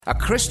A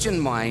Christian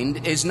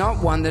mind is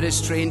not one that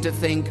is trained to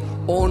think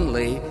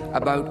only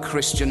about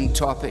Christian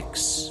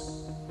topics.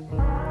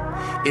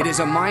 It is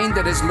a mind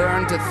that has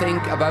learned to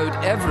think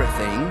about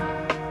everything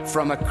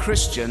from a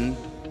Christian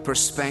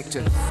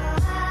perspective.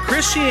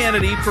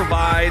 Christianity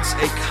provides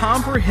a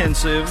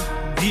comprehensive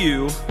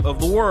view of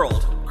the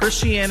world.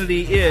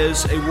 Christianity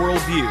is a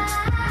worldview.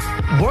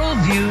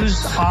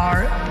 Worldviews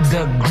are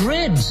the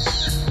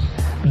grids.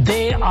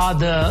 They are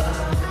the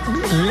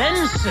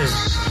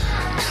lenses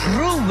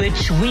through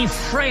which we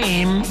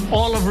frame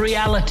all of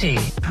reality.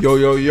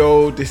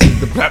 Yo, this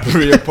is the Black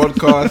Berea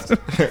podcast.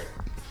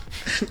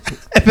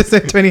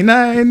 Episode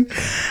 29.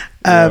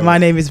 My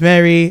name is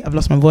Mary. I've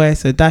lost my voice,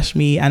 so dash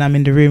me, and I'm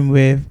in the room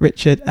with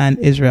Richard and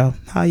Israel.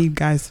 How are you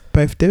guys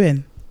both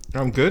doing?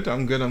 I'm good.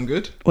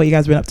 What you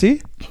guys been up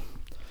to?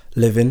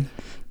 Living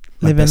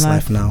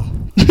life now.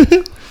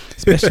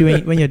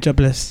 Especially when you're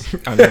jobless.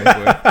 I know,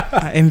 boy.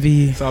 I envy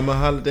you. Summer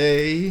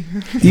holiday.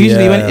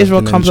 Usually when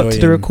Israel comes up to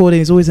the recording,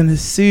 he's always in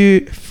his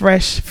suit,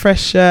 fresh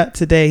shirt.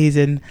 Today he's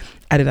in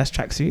Adidas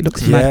tracksuit.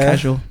 Looks mad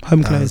casual.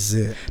 Home clothes.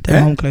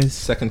 Home clothes.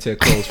 Second tier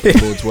clothes for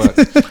Lord's work.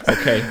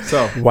 Okay,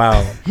 so.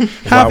 Wow.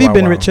 How have you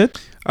been, Richard?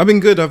 I've been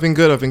good. I've been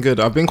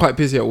quite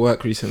busy at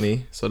work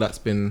recently, so that's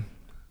been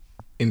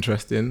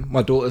interesting.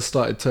 My daughter's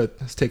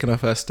has taken her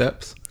first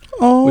steps,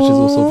 which has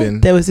also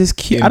been. There was this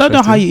cute. I don't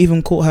know how you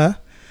even caught her.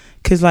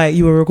 Because like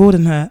you were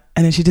recording her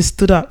and then she just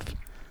stood up.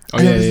 Oh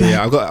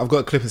yeah. I've got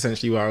a clip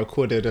essentially where I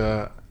recorded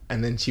her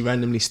and then she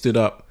randomly stood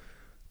up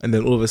and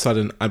then all of a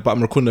sudden I'm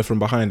recording her from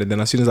behind and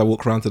then as soon as I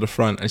walk around to the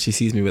front and she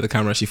sees me with the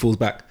camera, she falls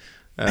back.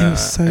 It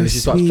was so and she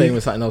starts sweet. playing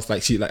with something else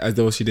like as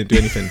though she didn't do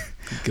anything.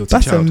 Guilty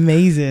That's child.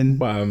 amazing.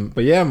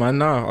 But yeah, man,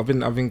 no, I've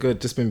been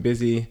good. Just been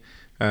busy,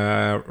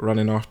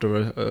 running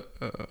after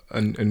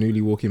a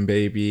newly walking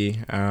baby.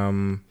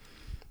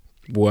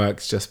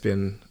 Work's just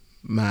been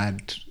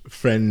mad.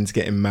 Friends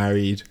getting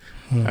married.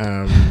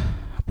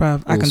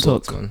 Bruv, I can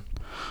talk. On.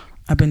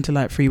 I've been to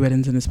like 3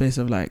 weddings in the space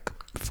of like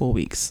 4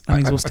 weeks. I'm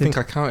exhausted. I think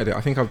I counted it.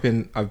 I think I've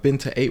been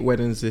to 8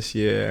 weddings this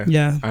year.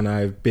 Yeah. And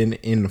I've been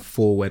in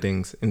 4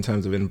 weddings in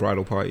terms of in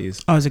bridal parties.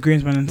 Oh, as a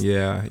groomsman.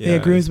 Yeah.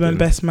 Groomsman,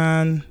 best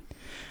man.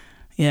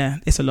 Yeah,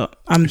 it's a lot.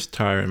 It's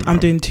tiring. I'm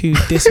doing 2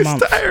 this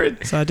month.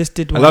 Tiring. So I just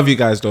did one. I love you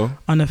guys though.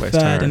 On the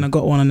 3rd and I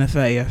got one on the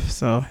 30th.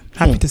 So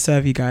happy to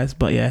serve you guys.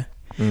 But yeah,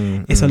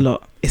 it's a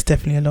lot. It's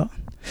definitely a lot.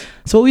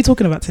 So what are we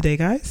talking about today,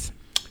 guys?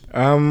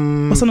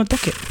 What's on the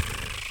docket?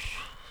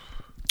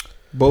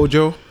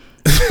 Bojo.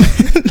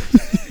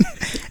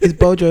 Is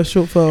Bojo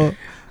short for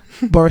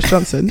Boris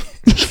Johnson?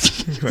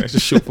 It's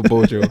just short for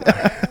Bojo.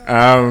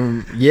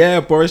 Yeah,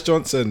 Boris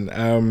Johnson.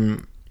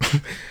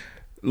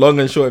 Long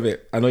and short of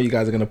it, I know you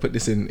guys are gonna put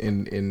this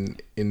in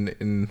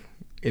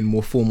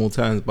more formal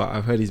terms, but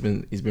I've heard he's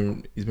been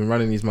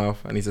running his mouth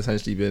and he's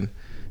essentially been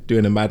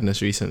doing a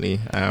madness recently.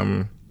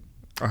 I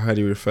heard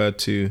he referred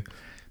to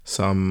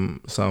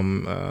some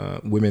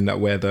women that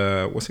wear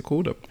the what's it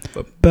called, a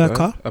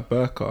burqa. A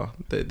burqa.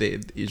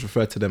 He's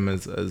referred to them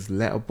as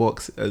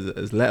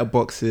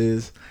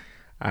letterboxes,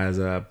 as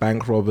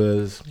bank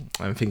robbers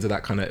and things of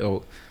that kind of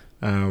ilk.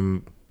 Why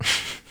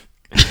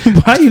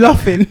are you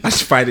laughing? I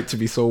just find it to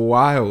be so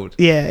wild.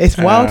 Yeah, it's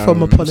wild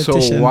from a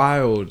politician. So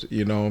wild,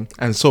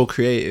 and so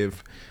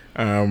creative.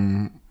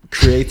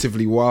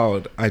 Creatively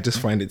wild. I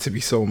just find it to be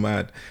so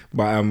mad.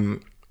 But I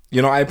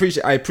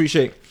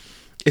appreciate.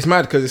 It's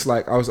mad because it's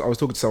like I was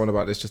talking to someone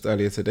about this just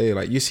earlier today.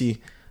 Like you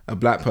see a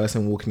black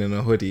person walking in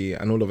a hoodie,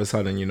 and all of a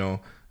sudden,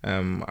 I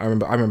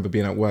remember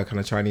being at work and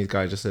a Chinese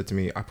guy just said to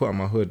me, I put on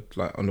my hood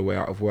like on the way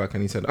out of work,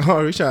 and he said,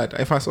 "Oh, Richard,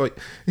 if I saw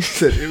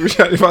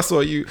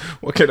you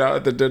walking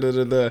out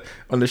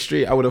on the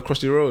street, I would have crossed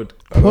the road."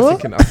 I was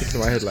thinking in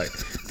my head like,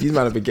 these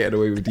men have been getting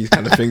away with these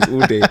kind of things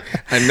all day,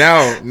 and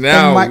now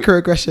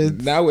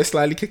microaggressions. Now we're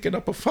slightly kicking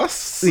up a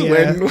fuss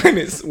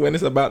when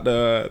it's about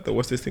the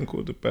what's this thing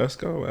called, the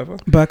burqa or whatever,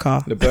 the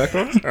burqa. The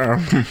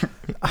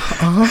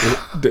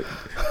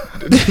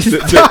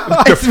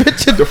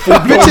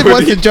Richard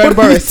wants to join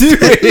Boris.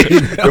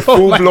 The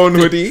full-blown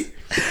hoodie.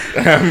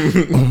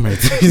 Oh my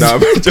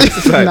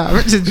God.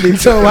 Richard's been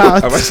so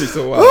wild. I'm actually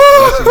so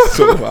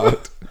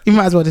wild. You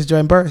might as well just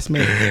join Boris,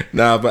 mate.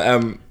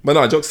 But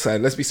no, jokes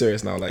aside, let's be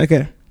serious now. Like,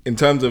 okay. In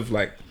terms of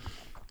like,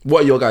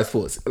 what are your guys'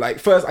 thoughts? Like,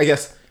 first, I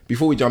guess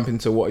before we jump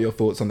into what are your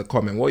thoughts on the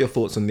comment, what are your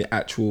thoughts on the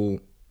actual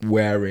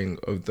wearing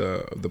of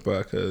the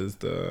burqas,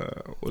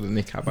 or the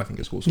niqab? I think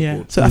it's also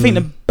called. So I think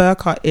the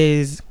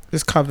burqa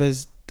just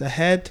covers the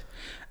head.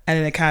 And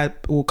then the niqab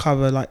will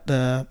cover like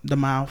the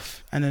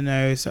mouth and the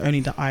nose, so only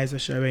the eyes are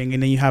showing.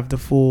 And then you have the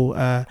full.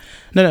 The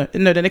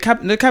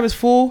niqab is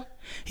full.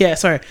 Yeah,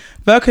 sorry.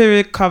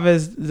 Burqa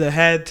covers the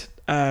head.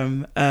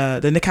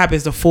 The niqab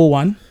is the full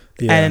one,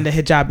 and then the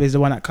hijab is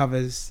the one that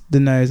covers the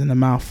nose and the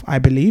mouth, I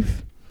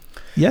believe.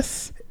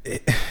 Yes.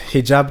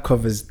 Hijab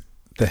covers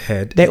the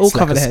head. They all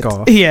cover the head.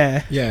 Scarf.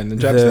 Yeah, and the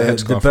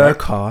headscarf. The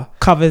burqa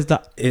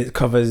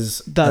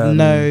covers the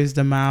nose,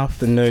 the mouth,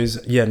 the nose.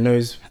 Yeah,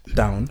 nose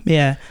down.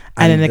 Yeah,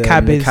 and then the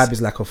niqab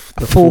is like a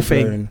full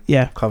thing.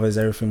 Yeah, covers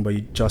everything, but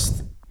you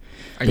just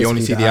And you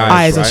only see basically the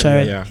Eyes eyes, are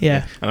right? showing,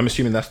 yeah. And I'm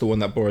assuming that's the one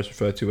that Boris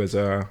referred to as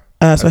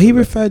So he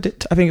referred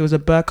it to, I think it was a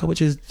burqa,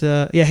 which is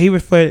he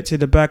referred it to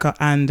the burqa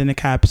and the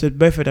niqab. So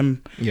both of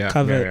them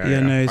cover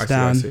your nose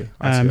down.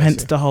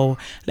 Hence the whole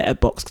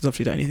letterbox, because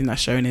obviously the only thing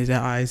that's showing is their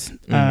eyes.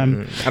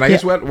 And I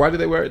guess why do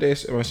they wear it?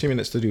 I'm assuming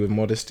it's to do with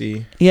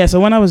modesty. Yeah, so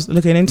when I was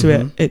looking into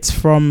it, it's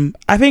from,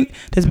 I think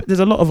there's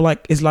a lot of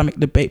like Islamic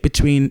debate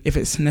between if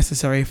it's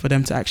necessary for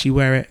them to actually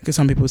wear it, because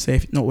some people say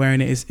if not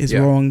wearing it is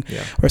wrong,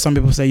 or some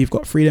people say you've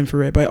got freedom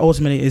for it, but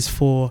ultimately is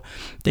for,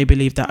 they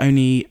believe that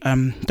only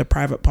the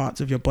private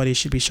parts of your body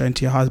should be shown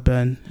to your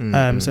husband,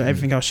 so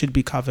everything else should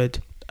be covered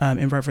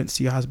in reference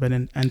to your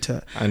husband and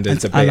to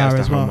Allah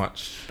as well. How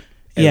much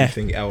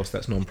everything else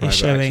that's non-private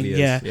showing,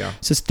 actually is.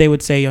 So they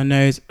would say your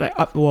nose, like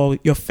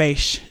your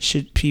face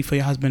should be for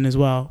your husband as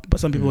well, but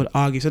some people would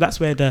argue. So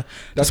that's where the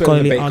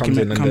scholarly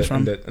argument comes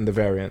from, and the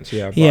variance.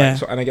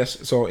 So, and I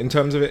guess so in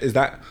terms of it, is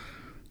that,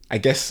 I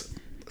guess,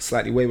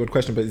 slightly wayward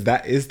question, but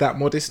is that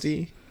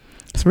modesty?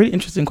 It's a really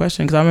interesting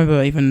question, because I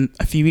remember even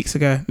a few weeks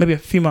ago, maybe a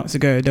few months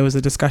ago, there was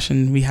a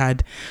discussion we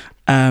had,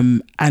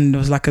 and it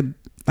was like an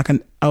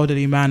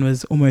elderly man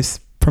was almost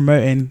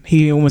promoting,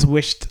 he almost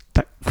wished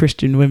that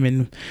Christian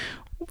women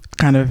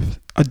kind of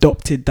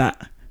adopted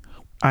that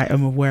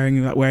item of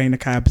wearing the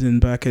cabs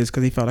and burqas,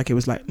 because he felt like it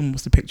was like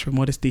almost a picture of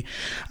modesty.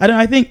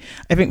 I think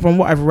from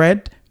what I've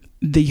read,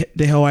 the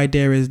whole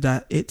idea is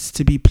that it's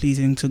to be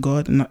pleasing to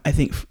God, and I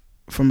think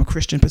from a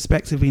Christian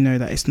perspective, we know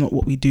that it's not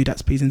what we do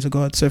that's pleasing to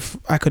God. So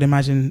I could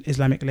imagine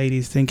Islamic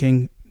ladies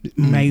thinking,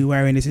 me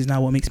wearing this is now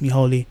what makes me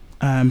holy.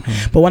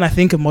 But when I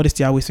think of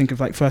modesty, I always think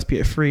of like 1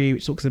 Peter 3,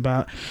 which talks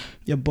about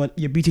your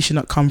beauty should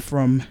not come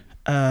from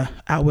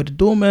outward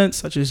adornments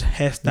such as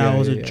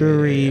hairstyles or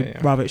jewelry.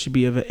 Rather, it should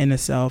be of an inner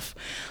self,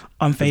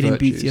 unfading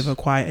beauty of a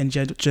quiet and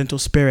gentle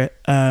spirit.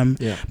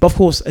 But of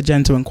course, a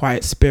gentle and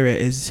quiet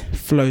spirit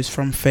flows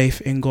from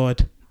faith in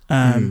God.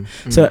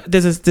 So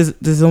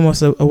there's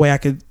almost a way I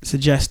could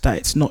suggest that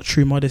it's not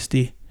true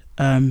modesty,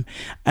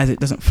 as it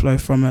doesn't flow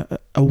from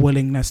a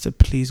willingness to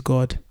please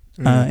God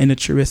in the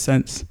truest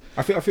sense.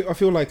 I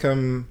feel like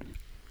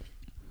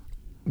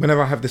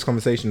whenever I have this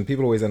conversation,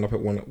 people always end up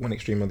at one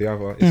extreme or the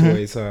other. It's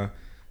always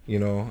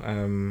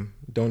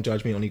don't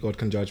judge me, only God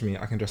can judge me.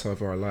 I can dress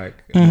however I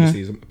like.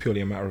 Obviously, it's purely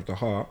a matter of the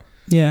heart.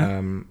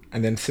 And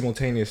then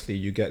simultaneously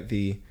you get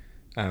the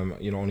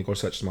only God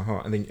searches my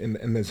heart, and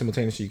then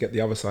simultaneously you get the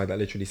other side that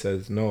literally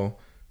says no,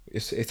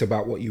 it's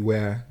about what you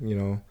wear,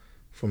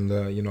 from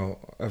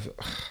the I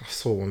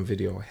saw one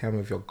video, hem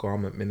of your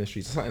garment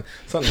ministries, something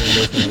along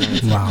those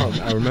lines. Wow.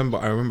 I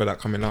remember that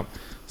coming up,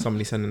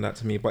 somebody sending that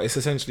to me, but it's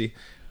essentially,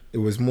 it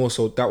was more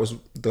so that was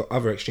the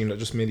other extreme that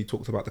just merely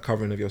talked about the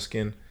covering of your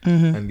skin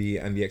and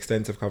the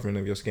extensive covering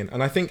of your skin,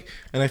 and I think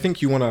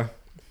you want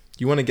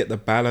to get the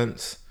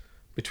balance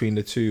between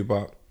the two,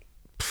 but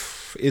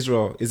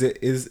Israel,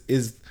 is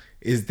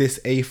this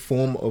a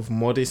form of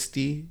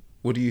modesty?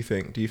 What do you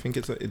think? Do you think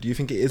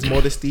it is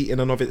modesty in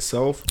and of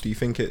itself? Do you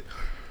think it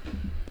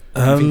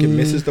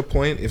misses the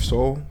point? If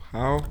so,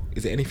 how?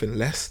 Is it anything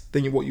less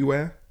than what you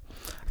wear?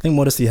 I think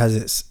modesty has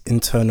its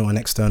internal and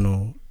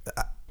external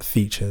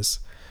features.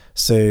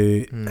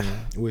 So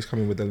always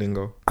coming with the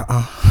lingo.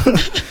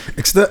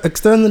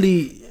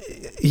 Externally,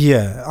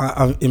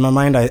 I in my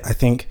mind, I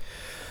think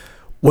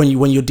when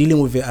you're dealing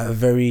with it at a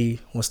very,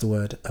 what's the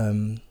word?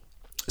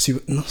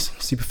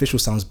 Superficial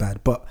sounds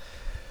bad, but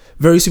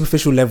very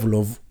superficial level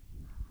of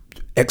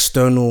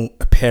external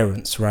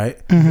appearance,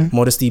 right?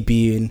 Modesty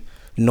being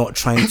not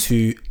trying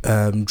to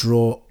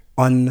draw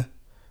again,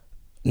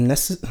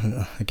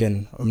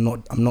 I'm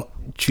not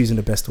choosing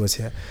the best words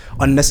here,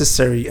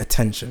 unnecessary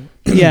attention.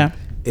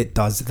 It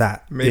does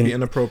that. Maybe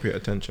inappropriate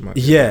attention might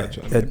be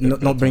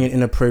not bringing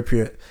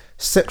inappropriate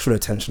sexual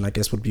attention, I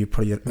guess, would be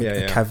probably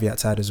a caveat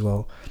to add as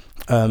well.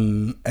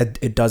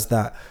 It does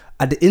that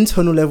at the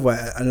internal level,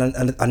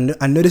 and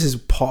I know this is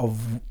part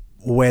of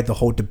where the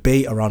whole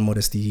debate around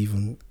modesty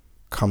even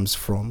comes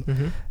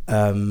from.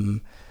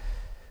 The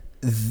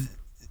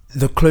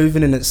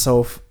clothing in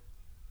itself,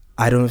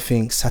 I don't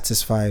think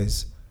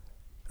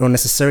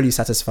necessarily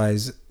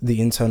satisfies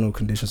the internal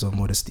conditions of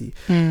modesty,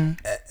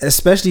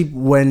 especially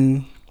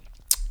when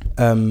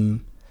it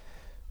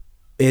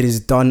is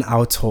done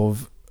out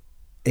of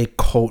a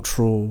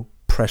cultural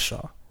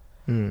pressure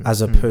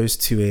as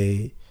opposed to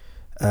a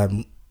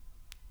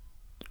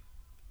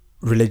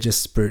religious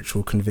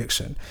spiritual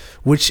conviction,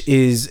 which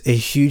is a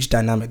huge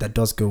dynamic that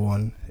does go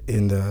on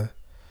in the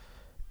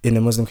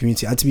Muslim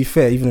community, and to be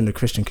fair, even in the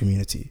Christian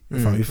community,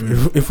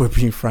 if we're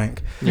being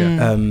frank.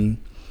 And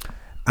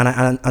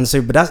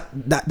so, but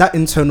that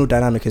internal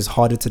dynamic is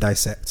harder to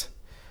dissect.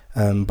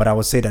 But I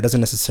would say that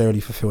doesn't necessarily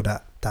fulfill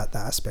that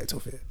aspect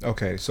of it.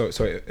 Okay, so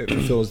it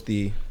fulfills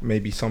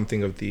maybe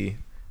something of the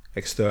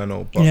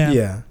external, but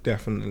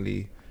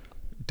definitely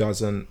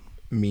doesn't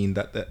mean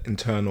that the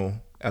internal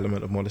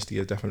element of modesty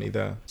is definitely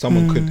there.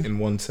 Someone could, in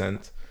one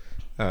sense,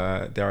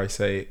 dare I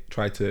say,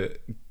 try to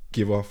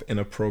give off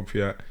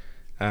inappropriate,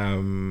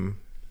 try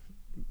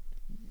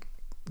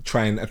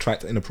and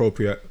attract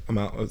inappropriate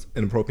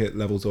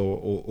levels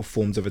or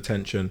forms of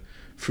attention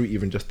through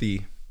even just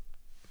the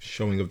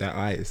showing of their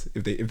eyes,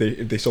 if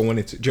they so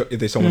wanted to, do you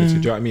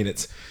know what I mean?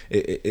 It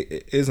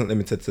isn't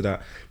limited to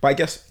that. But I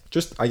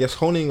guess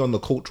honing on the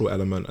cultural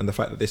element and the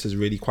fact that this is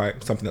really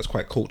quite something that's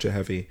quite culture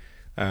heavy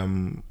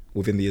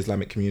within the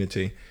Islamic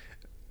community.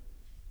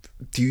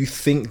 Do you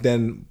think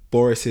then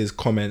Boris's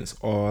comments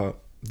are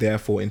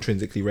therefore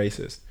intrinsically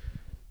racist?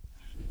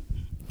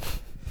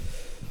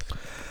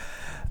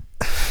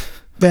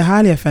 They're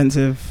highly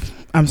offensive.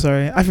 I'm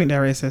sorry. I think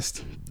they're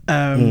racist.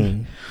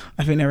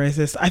 I think they're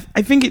racist.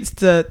 I think it's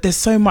there's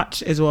so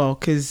much as well,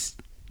 because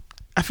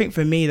I think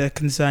for me the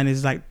concern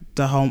is like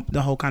the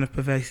whole kind of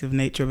pervasive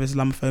nature of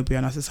Islamophobia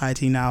in our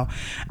society now,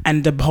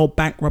 and the whole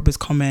bank robbers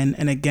comment,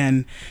 and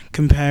again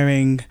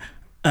comparing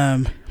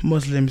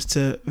Muslims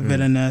to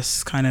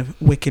villainous kind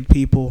of wicked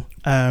people.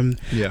 And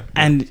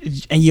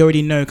you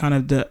already know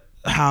kind of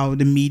how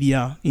the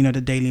media,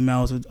 the Daily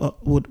Mails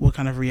would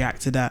kind of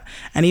react to that.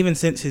 And even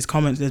since his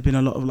comments, there's been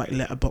a lot of like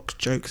letterbox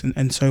jokes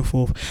and so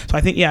forth. So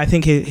I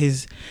think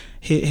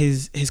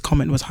his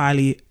comment was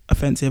highly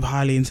offensive,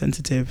 highly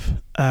insensitive.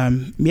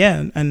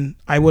 And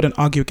I wouldn't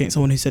argue against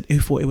someone who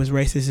thought it was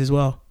racist as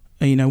well.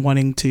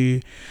 Wanting to,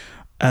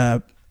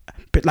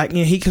 but like,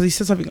 because he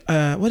said something.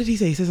 What did he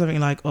say? He said something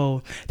like,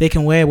 "Oh, they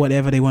can wear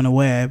whatever they want to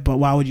wear, but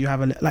why would you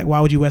why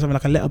would you wear something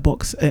like a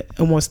letterbox?"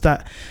 Almost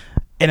that.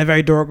 In a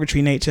very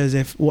derogatory nature, as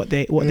if what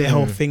their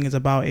whole thing is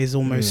about is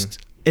almost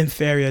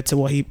inferior to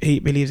what he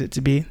believes it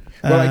to be.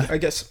 Well, I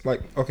guess,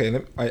 like, okay,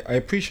 I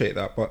appreciate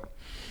that, but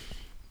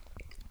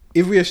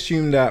if we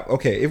assume that,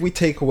 okay, if we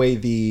take away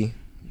the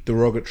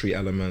derogatory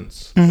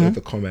elements of the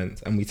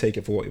comment and we take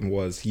it for what it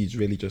was, he's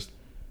really just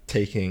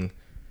taking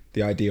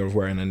the idea of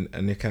wearing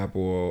a niqab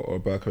or a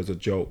burqa as a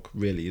joke,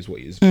 really, is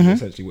what he's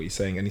essentially what he's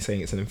saying, and he's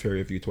saying it's an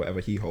inferior view to whatever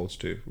he holds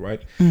to,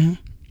 right?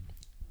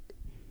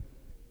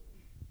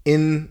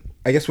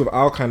 I guess with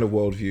our kind of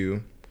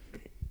worldview,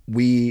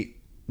 we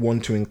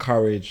want to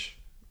encourage,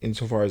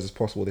 insofar as is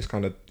possible, this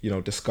kind of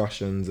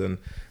discussions and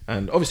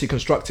obviously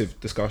constructive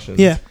discussions.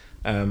 Yeah.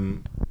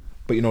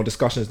 But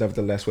discussions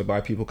nevertheless whereby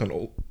people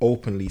can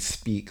openly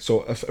speak. So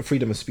a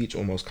freedom of speech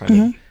almost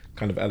kind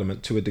of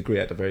element to a degree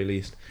at the very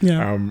least.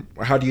 Yeah.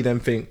 How do you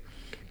then think?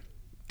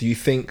 Do you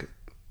think?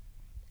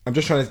 I'm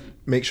just trying to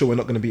make sure we're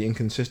not going to be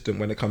inconsistent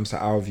when it comes to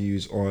our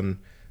views on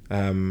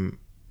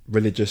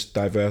religious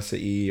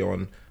diversity,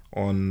 on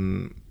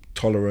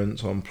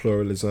tolerance, on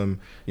pluralism,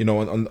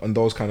 on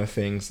those kind of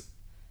things.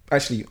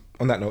 Actually,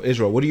 on that note,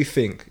 Israel, what do you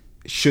think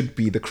should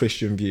be the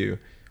Christian view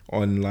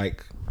on,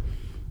 like,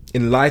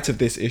 in light of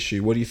this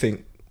issue, what do you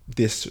think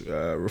this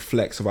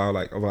reflects of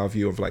our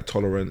view of like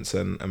tolerance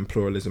and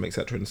pluralism,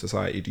 etc. in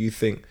society? Do you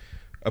think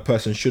a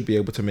person should be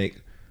able to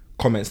make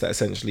comments that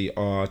essentially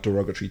are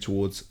derogatory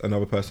towards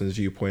another person's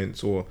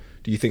viewpoints, or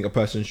do you think a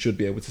person should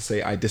be able to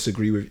say, I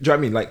disagree with, do you know what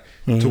I mean? Like,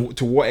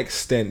 to what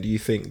extent do you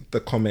think the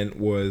comment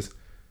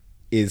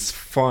is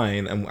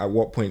fine, and at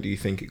what point do you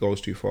think it goes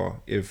too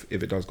far, if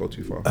it does go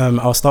too far?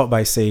 I'll start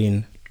by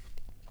saying,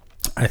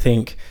 I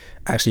think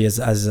actually as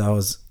I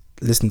was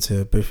listening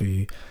to both of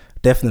you,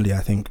 definitely I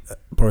think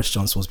Boris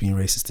Johnson was being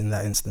racist in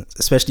that instance,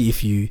 especially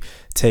if you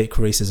take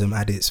racism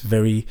at its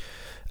very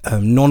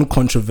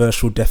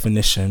non-controversial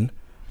definition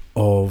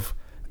of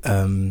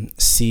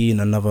seeing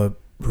another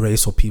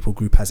race or people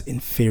group as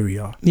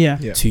inferior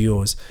to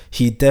yours.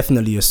 He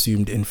definitely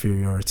assumed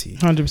inferiority.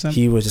 100%.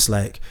 He was just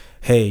like,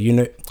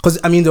 hey, because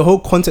I mean the whole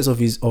context of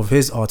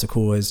his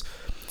article was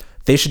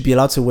they should be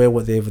allowed to wear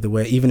whatever they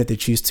wear, even if they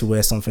choose to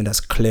wear something that's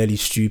clearly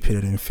stupid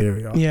and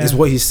inferior. Is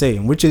what he's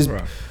saying, which is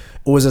it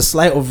was a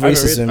slight of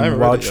racism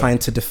while trying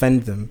to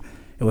defend them.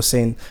 It was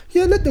saying,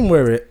 let them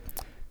wear it.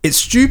 It's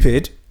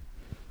stupid,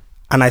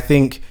 and I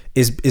think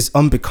is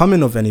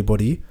unbecoming of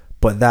anybody,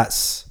 but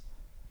that's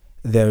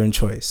their own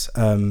choice.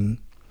 And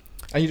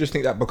you just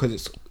think that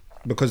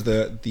because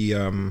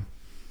the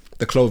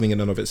clothing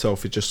in and of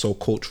itself is just so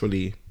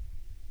culturally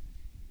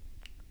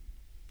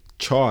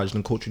charged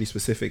and culturally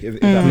specific, if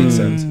that makes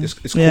sense.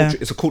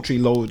 It's a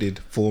culturally loaded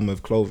form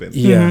of clothing.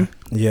 So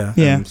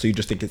you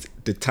just think it's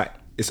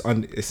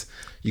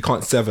you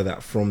can't sever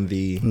that from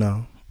the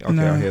I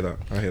hear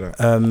that.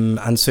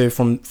 And so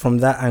from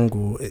that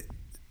angle,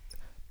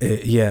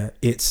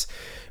 it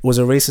was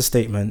a racist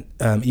statement,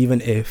 even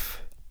if,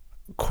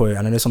 quote,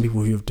 and I know some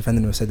people who have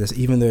defended him have said this,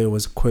 even though it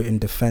was, quote, in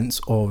defense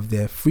of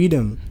their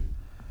freedom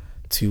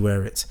to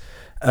wear it.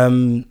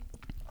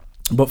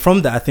 But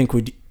from that, I think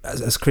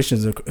as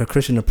Christians, a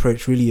Christian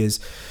approach really is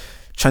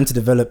trying to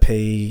develop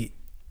a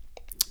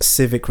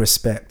civic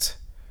respect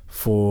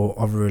for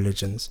other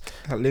religions.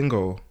 That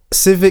lingo.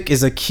 Civic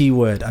is a key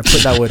word. I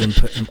put that word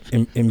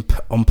in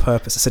on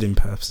purpose. I said in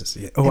purpose.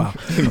 Yeah. Oh wow!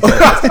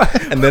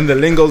 And then the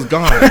lingo's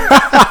gone.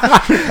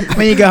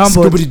 When you get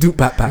humbled, Scooby-Doo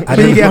backpack. I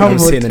don't know what I'm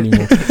saying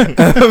anymore.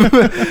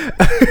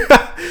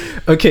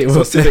 Okay, well,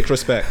 so civic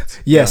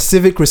respect. Yeah,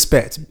 civic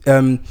respect.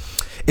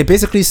 It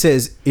basically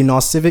says in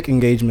our civic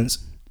engagements,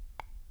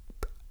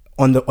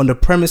 on the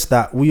premise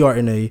that we are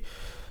in a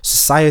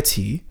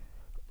society,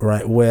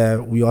 right,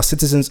 where we are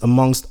citizens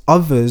amongst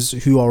others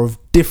who are of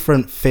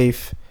different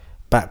faith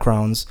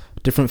backgrounds,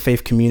 different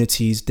faith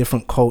communities,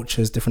 different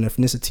cultures, different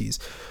ethnicities.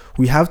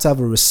 We have to have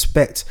a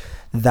respect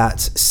that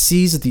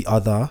sees the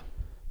other,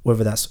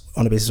 whether that's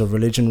on the basis of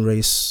religion,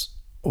 race,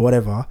 or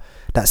whatever,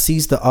 that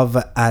sees the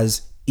other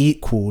as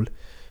equal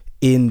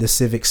in the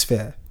civic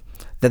sphere.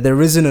 That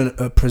there isn't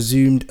a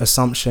presumed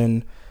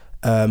assumption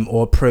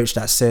or approach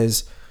that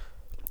says,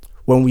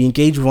 when we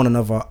engage with one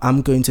another,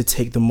 I'm going to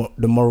take the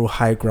moral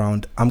high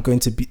ground. I'm going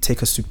to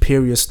take a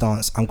superior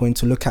stance. I'm going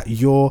to look at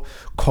your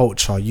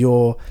culture,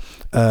 your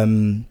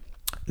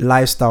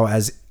lifestyle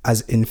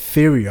as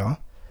inferior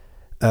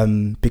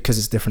because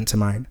it's different to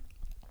mine.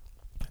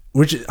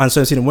 And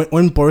so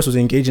when Boris was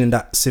engaging in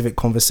that civic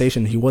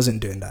conversation, he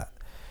wasn't doing that.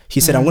 He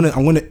said, I'm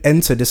going to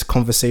enter this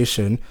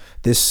conversation,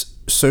 this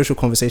social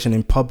conversation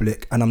in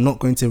public, and I'm not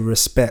going to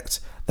respect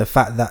the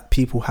fact that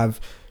people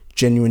have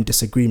genuine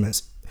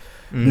disagreements.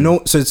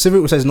 No, so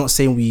civic research is not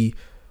saying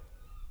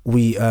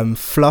we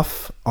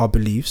fluff our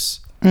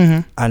beliefs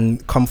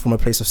and come from a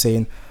place of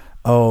saying,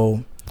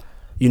 oh,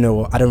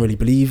 I don't really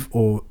believe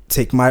or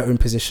take my own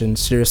position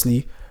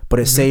seriously, but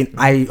it's saying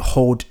I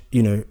hold,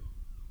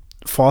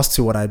 fast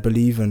to what I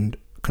believe and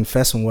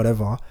confess and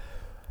whatever,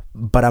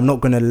 but I'm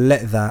not going to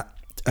let that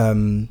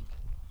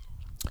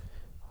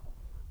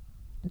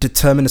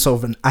determine a sort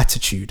of an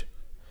attitude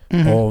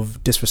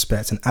of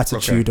disrespect, an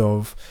attitude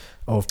of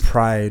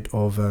pride,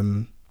 of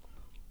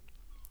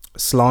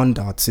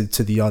slander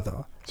to the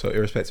other. So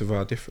irrespective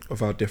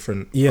of our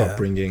different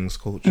upbringings,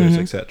 cultures,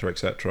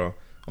 etc.,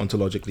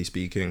 ontologically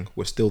speaking,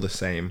 we're still the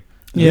same.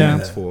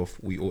 Henceforth,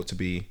 we ought to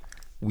be.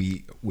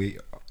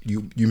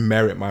 You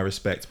merit my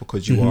respect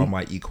because you are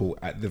my equal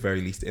at the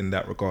very least in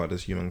that regard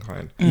as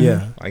humankind.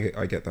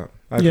 I get that.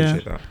 I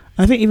appreciate that.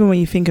 I think even when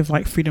you think of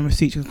like freedom of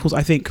speech, of course,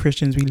 I think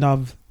Christians, we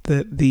love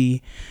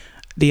the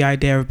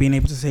idea of being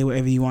able to say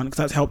whatever you want, because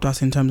that's helped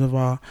us in terms of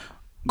our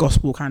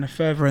gospel kind of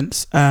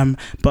furtherance,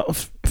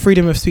 but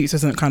freedom of speech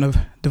doesn't kind of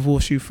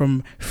divorce you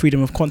from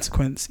freedom of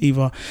consequence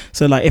either.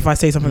 So like if I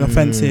say something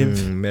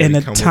offensive in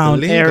a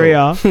town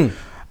area,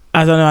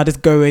 I don't know, I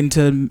just go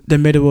into the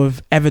middle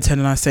of Everton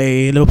and I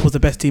say Liverpool's the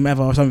best team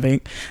ever or something,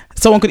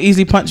 someone could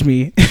easily punch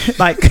me.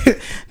 Like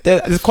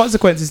there's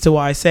consequences to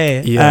what I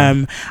say.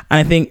 And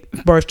I think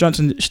Boris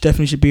Johnson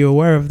definitely should be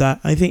aware of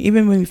that. I think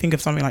even when we think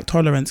of something like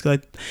tolerance,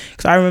 because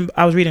I remember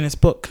I was reading this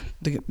book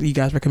that you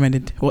guys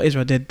recommended, or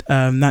Israel did,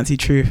 Nancy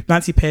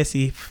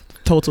Pearcey,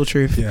 Total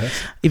Truth.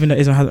 Even though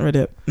Israel hasn't read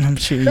it, I'm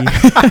shooting you.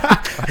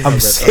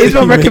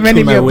 Israel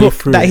recommended me a book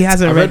that he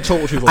hasn't read.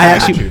 Total Truth.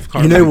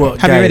 You know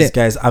what, Have you read it?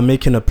 guys, I'm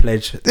making a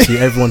pledge to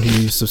everyone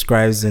who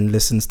subscribes and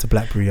listens to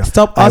Blackberry.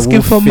 Stop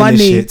asking for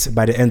money. It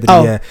by the end of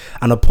the year,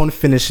 and upon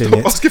finishing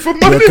it, asking for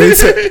money.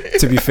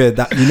 To be fair,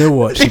 that you know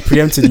what, she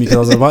preempted me because I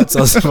was about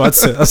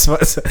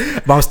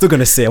to, but I'm still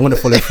gonna say I'm gonna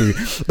follow through.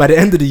 By the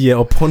end of the year,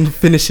 upon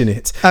finishing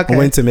it, I'm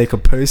going to make a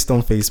post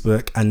on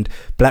Facebook, and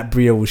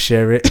Blackberry will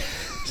share it.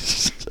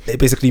 It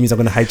basically means I'm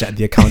going to hijack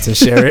the account and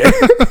share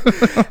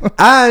it.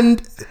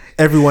 And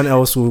everyone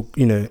else will,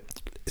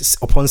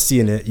 upon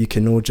seeing it, you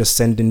can all just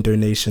send in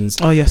donations.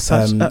 Oh, yes.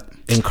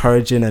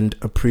 Encouraging and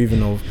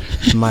approving of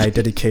my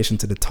dedication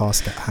to the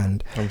task at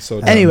hand. I'm so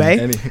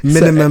anyway.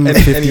 Minimum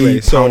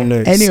 £50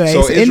 notes. Anyway,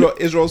 so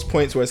Israel's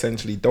points were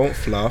essentially don't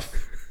fluff,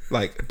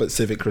 but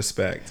civic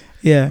respect.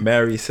 Yeah.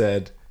 Mary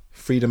said,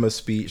 freedom of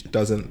speech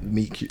doesn't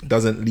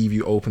leave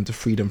you open to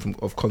freedom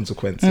of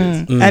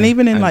consequences. And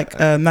even in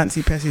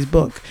Nancy Pearcey's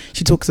book,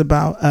 she talks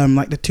about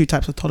the two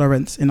types of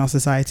tolerance in our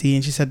society,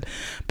 and she said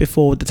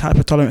before the type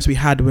of tolerance we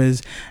had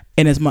was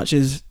in as much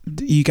as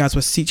you guys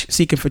were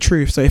seeking for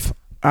truth. So if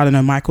I don't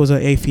know, Michael's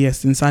an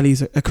atheist and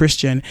Sally's a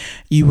Christian,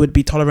 you would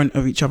be tolerant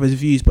of each other's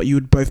views, but you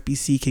would both be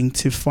seeking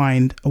to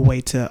find a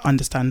way to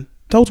understand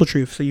total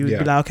truth. So you would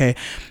be like, okay,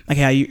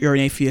 you're an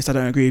atheist, I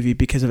don't agree with you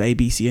because of A,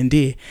 B, C, and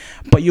D,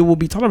 but you will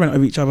be tolerant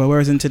of each other.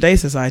 Whereas in today's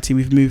society,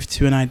 we've moved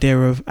to an idea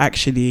of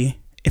actually,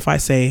 if I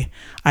say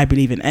I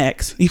believe in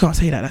X, you can't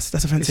say that. That's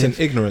offensive. It's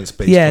an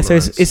ignorance-based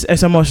tolerance. So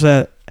it's almost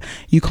that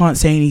you can't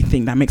say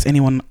anything that makes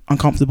anyone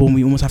uncomfortable, and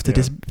we almost have to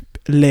just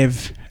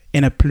live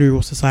in a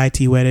plural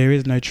society where there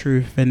is no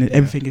truth and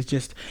everything is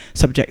just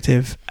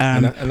subjective.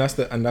 And that's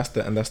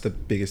the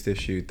biggest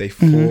issue. They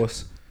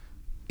force.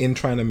 In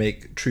trying to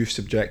make truth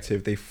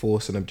subjective, they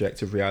force an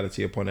objective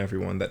reality upon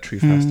everyone that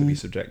truth has to be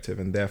subjective,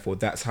 and therefore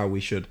that's how we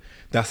should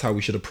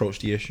approach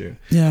the issue.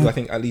 Because I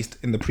think at least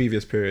in the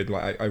previous period,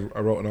 like I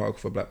wrote an article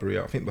for Blackberry.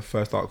 I think the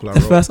first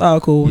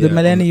article the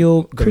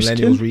millennial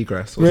Christian?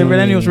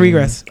 Millennials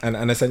regress,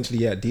 and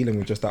essentially dealing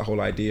with just that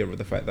whole idea of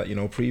the fact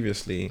that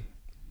previously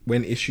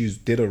when issues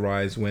did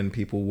arise, when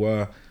people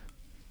were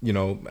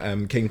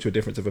came to a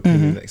difference of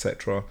opinion,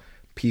 etc.,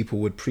 people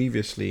would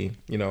previously,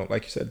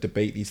 like you said,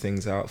 debate these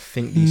things out,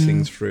 think these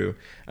things through,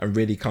 and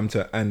really come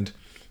to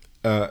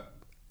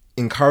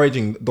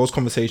encouraging those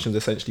conversations,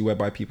 essentially,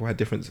 whereby people had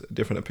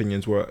different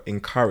opinions were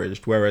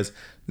encouraged. Whereas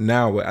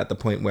now we're at the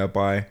point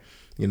whereby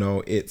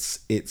it's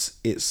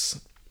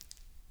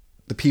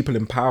the people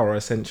in power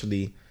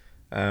essentially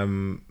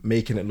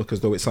making it look as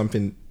though it's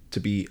something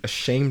to be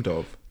ashamed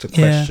of, to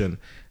question,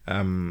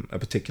 a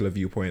particular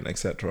viewpoint,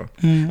 etc.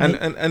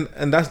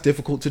 And that's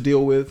difficult to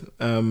deal with.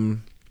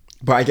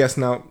 But I guess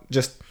now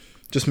just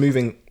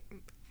moving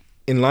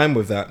in line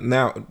with that,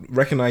 now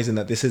recognizing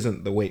that this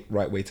isn't the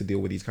right way to deal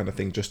with these kind of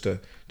things, just to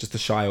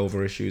shy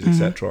over issues,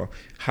 etc.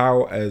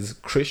 How, as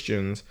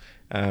Christians,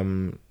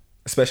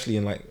 especially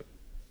in like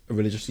a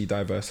religiously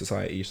diverse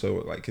society, so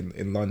like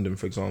in London,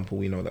 for example,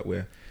 we know that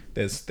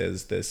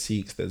there's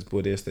Sikhs, there's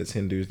Buddhists, there's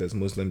Hindus, there's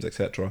Muslims,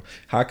 etc.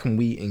 How can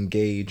we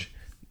engage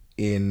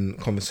in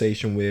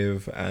conversation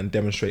with and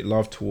demonstrate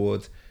love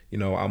towards,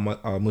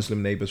 our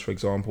Muslim neighbors, for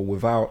example,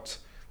 without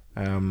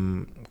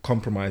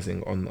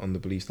compromising on the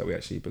beliefs that we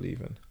actually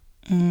believe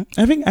in?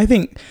 I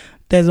think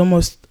there's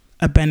almost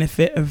a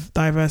benefit of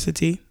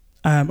diversity.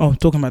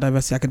 Talking about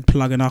diversity, I could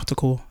plug an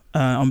article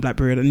on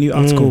Blackberry, a new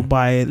article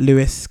by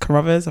Lewis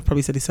Carruthers. I've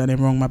probably said his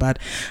surname wrong, my bad.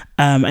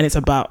 And it's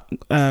about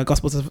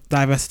gospels of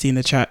diversity in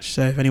the church.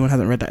 So if anyone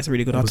hasn't read that, it's a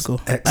really good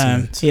article.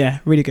 Excellent.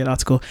 Really good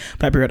article,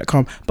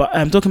 blackberry.com. But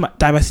talking about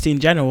diversity in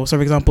general. So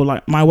for example,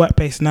 like my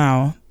workplace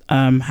now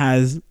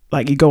has,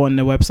 like, you go on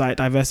the website,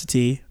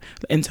 diversity,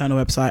 the internal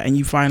website, and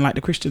you find like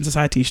the Christian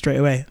society straight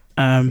away.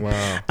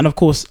 Wow. And of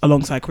course,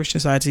 alongside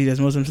Christian society, there's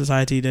Muslim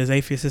society, there's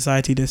atheist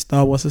society, there's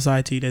Star Wars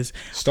society, there's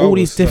all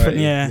these different,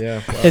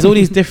 wow. There's all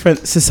these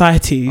different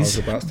societies.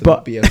 I was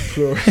about to be as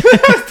plural.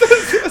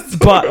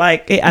 But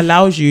like,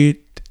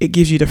 it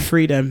gives you the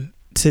freedom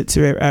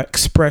to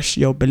express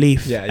your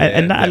belief,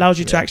 and that allows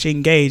you to actually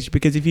engage,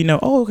 because if you know,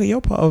 okay,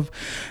 you're part of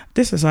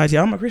this society,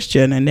 I'm a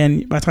Christian, and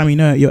then by the time you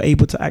know it, you're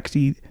able to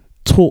actually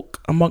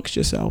talk amongst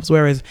yourselves.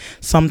 Whereas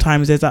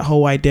sometimes there's that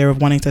whole idea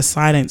of wanting to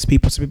silence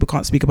people, so people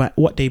can't speak about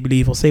what they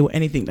believe or say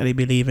anything that they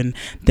believe, and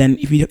then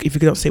if you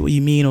don't say what you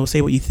mean or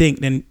say what you think,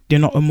 then you're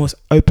not almost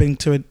open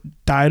to a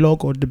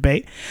dialogue or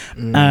debate.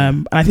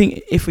 And I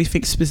think if we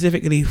think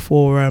specifically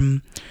for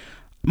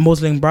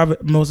Muslim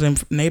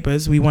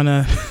neighbors, we want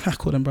to I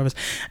call them brothers,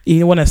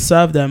 you want to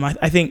serve them.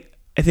 I think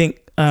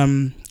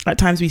at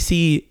times we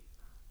see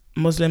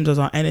Muslims as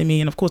our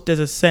enemy, and of course there's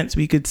a sense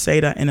we could say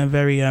that in a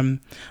very I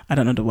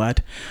don't know the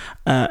word,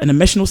 an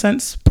emotional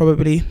sense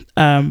probably,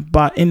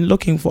 but in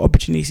looking for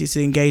opportunities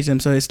to engage them.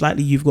 So it's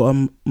likely you've got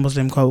a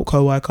Muslim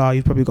co-worker,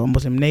 you've probably got a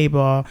Muslim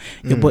neighbor,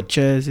 your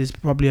butchers is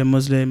probably a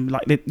Muslim,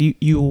 like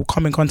you will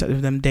come in contact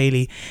with them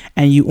daily,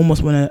 and you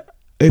almost want to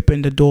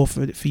open the door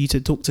for you to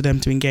talk to them,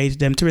 to engage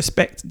them, to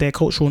respect their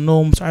cultural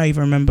norms. I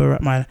even remember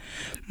at my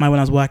when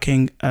I was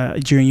working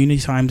during uni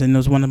times, and there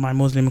was one of my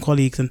Muslim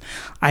colleagues, and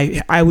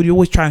I would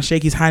always try and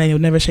shake his hand, and he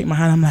would never shake my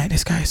hand. I'm like,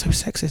 this guy is so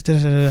sexist.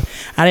 Da, da, da.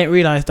 I didn't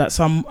realize that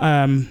some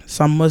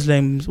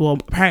Muslims, well,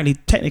 apparently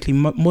technically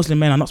Muslim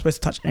men are not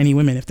supposed to touch any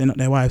women if they're not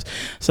their wives.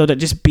 So that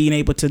just being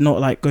able to not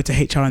like go to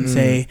HR and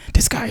say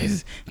this guy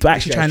is, but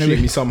actually trying to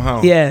treat me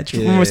somehow.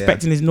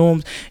 Respecting his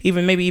norms.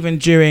 Even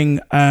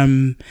during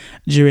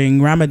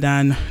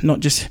Ramadan, not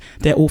just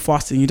they're all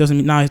fasting. It doesn't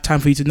mean now it's time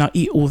for you to now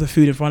eat all the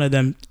food in front of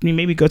them. I mean,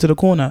 maybe go to the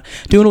corner,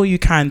 doing all you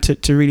can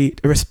to really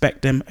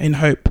respect them, in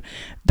hope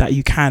that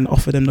you can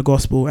offer them the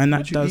gospel. And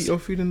that eat your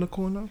food in the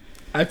corner?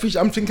 I'm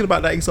thinking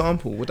about that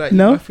example. Would I eat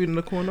my food in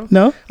the corner?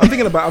 No. I'm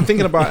thinking about.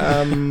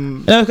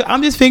 No,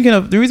 I'm just thinking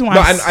of the reason why.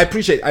 No, and I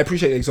appreciate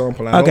the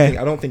example. I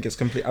don't think it's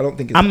complete. I don't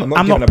think it's. I'm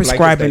not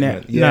prescribing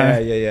it.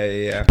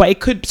 Yeah. But it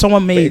could.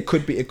 Someone may. It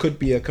could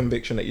be a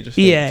conviction that you just.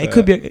 It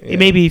could be.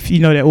 Maybe if you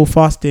know they're all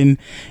fasting,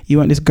 you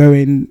want this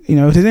going.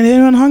 Is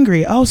anyone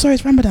hungry? Oh, sorry,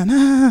 it's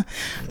Ramadan.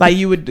 Like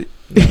you would.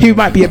 You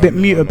might be a bit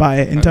mute about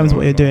it in terms of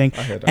what you're doing,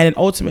 and then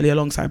ultimately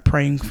alongside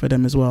praying for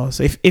them as well.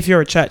 So if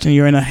you're a church and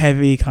you're in a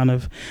heavy kind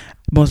of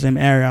Muslim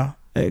area,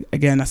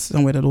 again, that's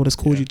somewhere the Lord has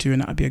called you to,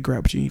 and that would be a great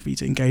opportunity for you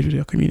to engage with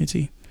your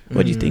community.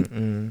 What do you think,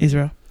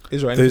 Israel?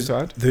 Anything to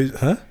add?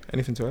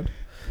 Anything to add?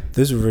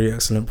 Those are really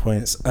excellent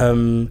points.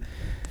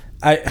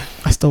 I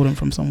stole them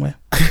from somewhere.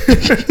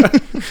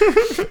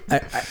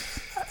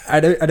 I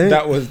don't.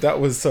 That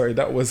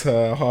was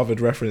her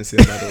Harvard reference, by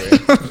the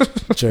way.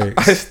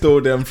 Jokes. I stole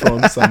them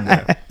from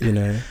somewhere.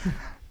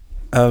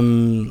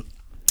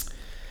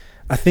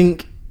 I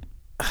think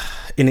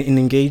in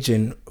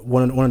engaging,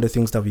 one of the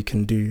things that we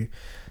can do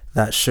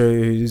that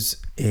shows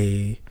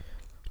a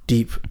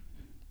deep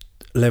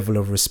level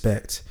of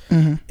respect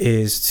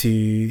is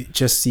to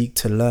just seek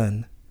to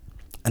learn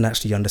and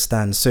actually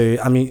understand. So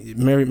I mean,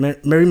 Mary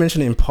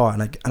mentioned it in part,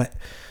 and I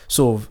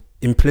sort of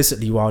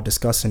implicitly while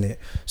discussing it.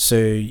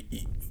 So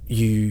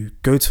you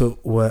go to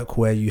work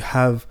where you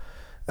have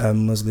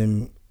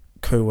Muslim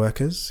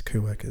co-workers,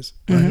 right?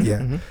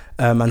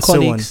 And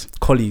colleagues. So on,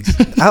 colleagues.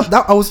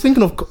 I was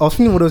thinking of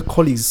those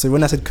colleagues. So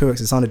when I said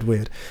co-workers, it sounded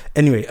weird.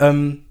 Anyway,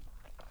 and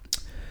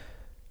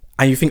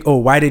you think,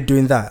 why are they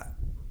doing that?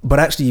 But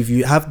actually, if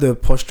you have the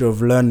posture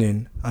of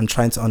learning and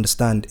trying to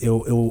understand, it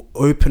will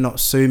open up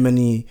so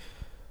many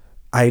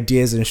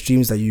ideas and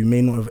streams that you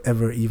may not have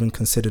ever even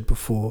considered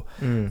before.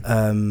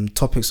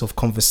 Topics of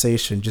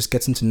conversation, just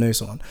getting to know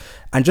someone,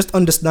 and just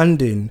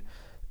understanding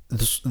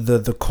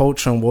the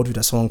culture and worldview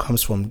that someone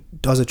comes from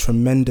does a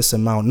tremendous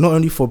amount, not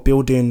only for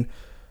building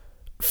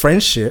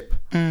friendship,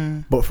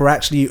 but for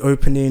actually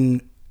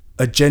opening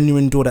a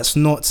genuine door that's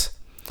not,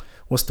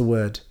 what's the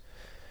word?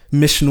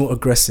 missional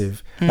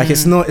aggressive. Like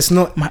it's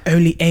not. My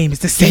only aim is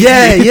to say.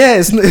 Yeah.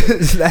 It's not,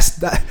 that's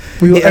that.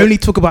 We will only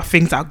talk about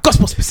things that are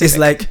gospel specific. It's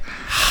like,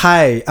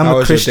 hi, I'm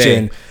a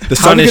Christian. The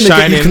sun is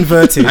shining,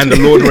 converted, and the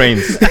Lord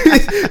reigns.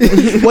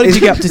 What did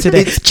you get up to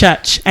today?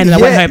 Church, and then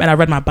I went home and I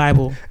read my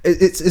Bible.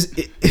 It's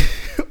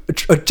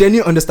a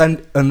genuine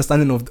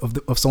understanding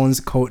of someone's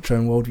culture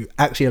and worldview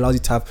actually allows you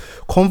to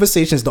have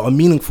conversations that are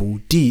meaningful,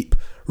 deep,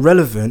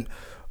 relevant,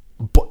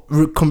 but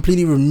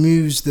completely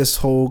removes this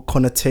whole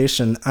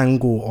connotation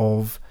angle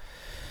of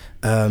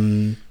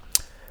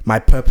my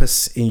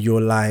purpose in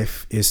your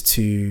life is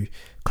to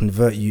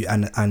convert you,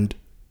 and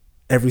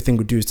everything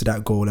we do is to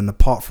that goal, and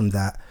apart from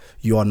that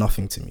you are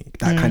nothing to me.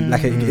 That kind,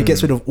 like it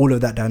gets rid of all of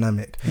that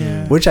dynamic,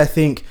 which I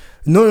think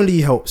not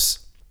only helps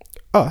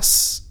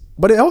us,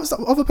 but it helps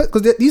other people,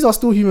 because these are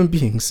still human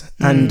beings,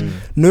 and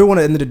no one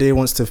at the end of the day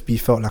wants to be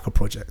felt like a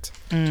project.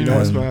 Do you know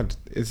what's mad?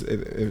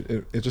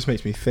 It just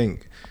makes me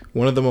think.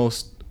 One of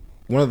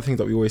the things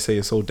that we always say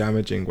is so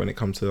damaging when it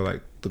comes to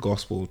like the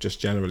gospel, just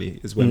generally,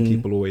 is when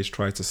people always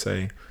try to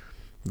say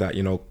that,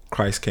 you know,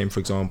 Christ came, for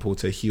example,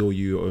 to heal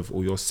you of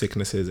all your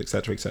sicknesses,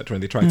 etc., etc.,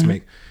 and they try to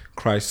make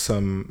Christ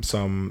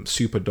some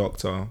super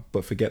doctor,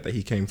 but forget that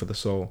he came for the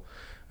soul.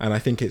 And I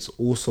think it's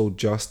also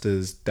just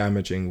as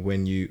damaging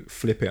when you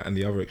flip it and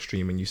the other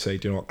extreme and you say,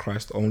 do you know what,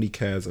 Christ only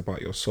cares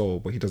about your soul,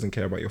 but he doesn't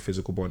care about your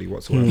physical body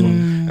whatsoever.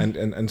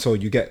 And so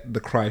you get the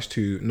Christ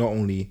who not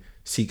only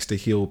seeks to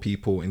heal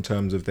people in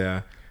terms of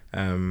their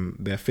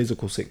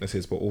physical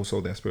sicknesses, but also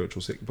their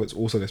spiritual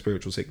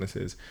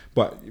sicknesses.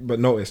 But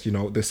notice, you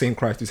know, the same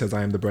Christ who says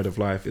I am the bread of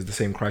life is the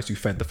same Christ who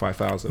fed the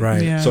 5,000.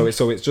 Right. Yeah.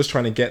 So it's just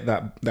trying to get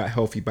that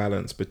healthy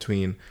balance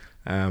between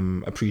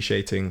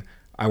appreciating,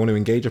 I want to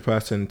engage a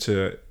person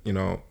to, you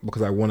know,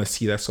 because I want to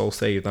see their soul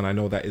saved, and I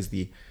know that is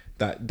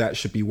that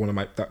should be one of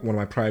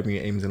my primary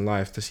aims in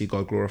life, to see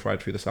God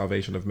glorified through the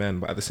salvation of men.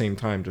 But at the same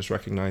time, just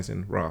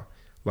recognizing,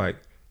 like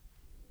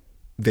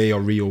they are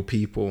real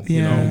people,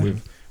 you know,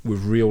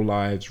 with real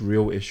lives,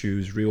 real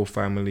issues, real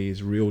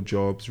families, real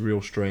jobs,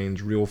 real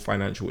strains, real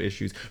financial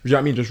issues. You know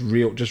what I mean?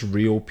 Just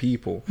real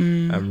people,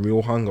 and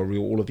real hunger,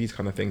 real all of these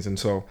kind of things. And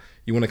so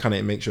you want to kind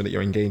of make sure that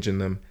you're engaging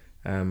them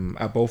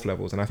at both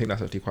levels, and I think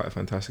that's actually quite a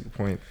fantastic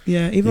point.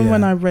 Even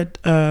when I read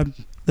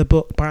the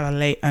book by the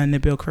late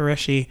Nabil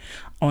Qureshi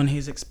on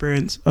his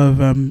experience of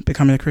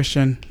becoming a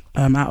Christian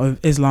out of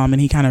Islam,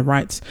 and he kind of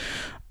writes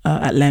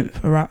at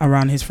length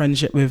around his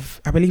friendship with,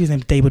 I believe his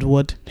name's David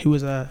Wood, who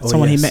was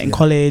someone he met in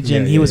college,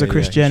 and he was a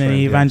Christian, and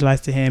he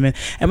evangelized to him, and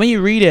when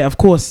you read it, of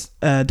course,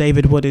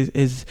 David Wood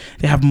is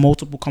they have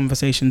multiple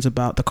conversations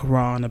about the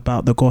Quran,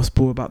 about the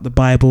gospel, about the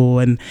Bible,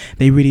 and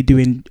they really do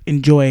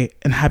enjoy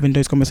and having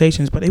those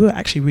conversations, but they were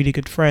actually really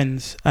good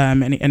friends,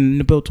 and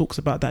Nabil talks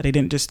about that. They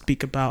didn't just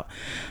speak about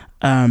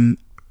the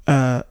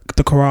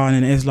Quran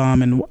and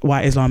Islam and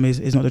why Islam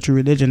is not the true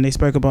religion. They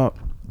spoke about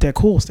their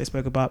course, they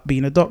spoke about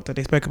being a doctor,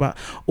 they spoke about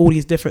all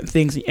these different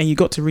things, and you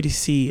got to really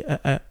see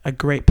a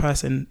great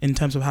person in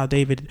terms of how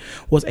David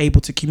was able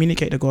to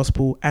communicate the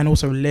gospel and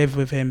also live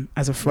with him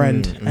as a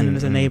friend and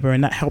as a neighbor,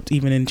 and that helped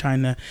even in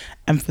trying to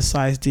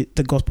emphasize the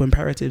gospel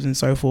imperatives and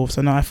so forth.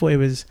 So no, I thought it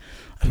was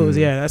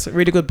that's a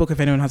really good book if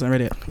anyone hasn't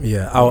read it.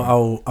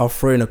 I'll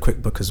throw in a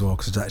quick book as well,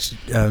 because actually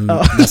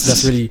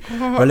that's really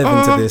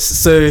relevant to this.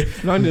 So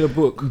I need a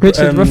book.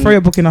 Richard, throw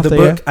your book in after the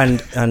book,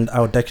 and I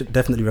would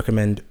definitely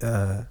recommend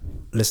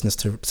listeners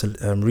to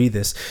read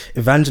this,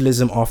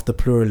 Evangelism After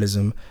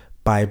Pluralism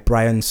by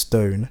Brian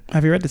Stone.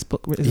 Have you read this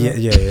book? Yeah,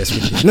 it's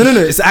really, no,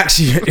 it's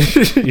actually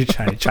you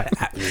try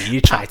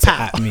to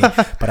at me,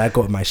 but I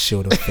got my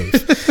shield of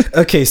faith.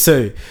 Okay,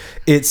 so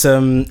it's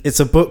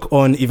a book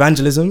on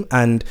evangelism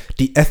and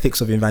the ethics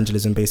of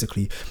evangelism,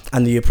 basically,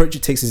 and the approach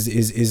it takes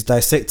is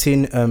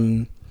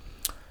dissecting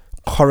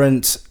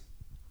current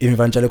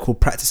evangelical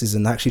practices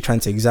and actually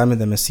trying to examine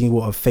them and see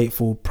what a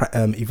faithful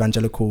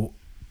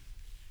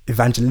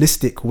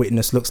evangelistic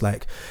witness looks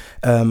like,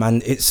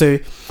 and it's so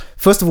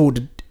first of all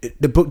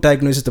the book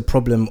diagnoses the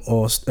problem,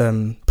 or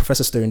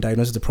Professor Stone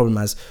diagnoses the problem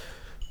as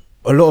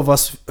a lot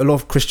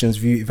of Christians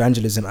view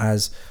evangelism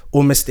as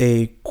almost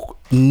a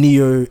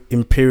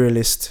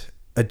neo-imperialist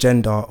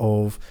agenda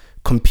of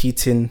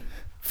competing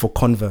for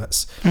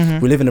converts.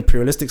 We live in a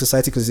pluralistic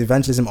society because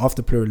evangelism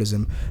after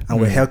pluralism, and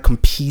we're here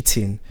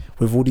competing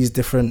with all these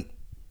different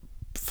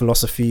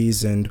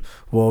philosophies and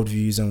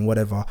worldviews and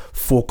whatever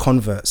for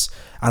converts,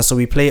 and so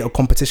we play a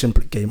competition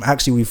game.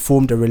 Actually, we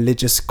formed a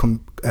religious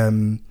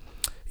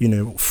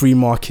free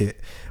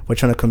market. We're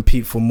trying to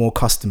compete for more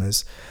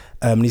customers,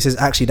 and he says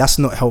actually that's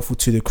not helpful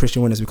to the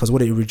Christian witness, because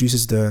what it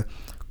reduces the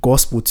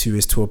gospel to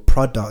is to a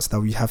product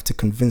that we have to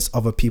convince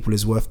other people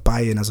is worth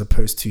buying, as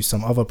opposed to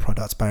some other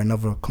products by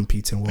another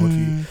competing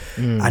worldview.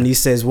 And he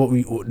says what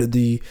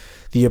the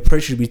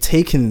approach should be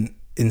taken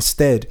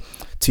instead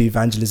to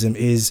evangelism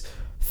is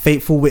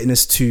faithful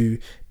witness to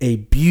a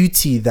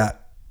beauty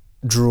that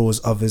draws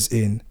others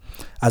in,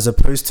 as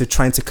opposed to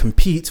trying to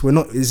compete.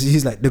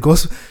 He's like, the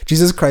gospel,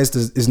 Jesus Christ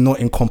is not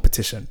in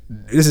competition.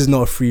 This is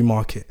not a free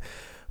market.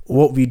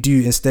 What we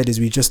do instead is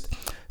we just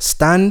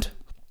stand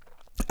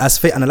as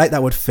faith, and I like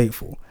that word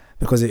faithful,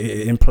 because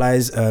it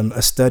implies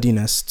a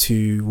sturdiness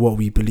to what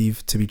we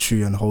believe to be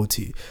true and hold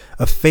to,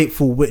 a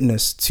faithful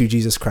witness to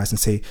Jesus Christ, and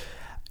say,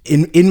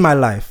 in my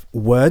life,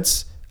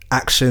 words,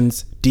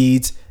 actions,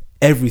 deeds,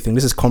 everything,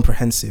 this is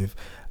comprehensive.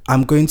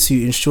 I'm going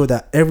to ensure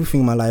that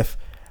everything in my life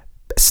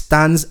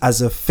stands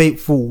as a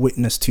faithful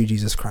witness to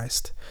Jesus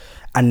Christ.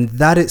 And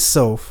that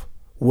itself,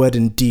 word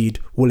and deed,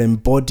 will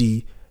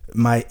embody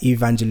my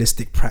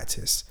evangelistic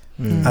practice,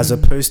 as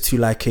opposed to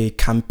like a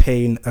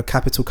campaign, a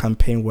capital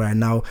campaign where I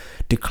now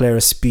declare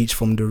a speech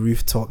from the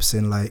rooftops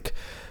and like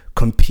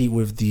compete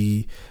with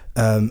the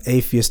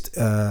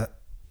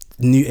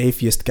new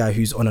atheist guy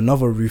who's on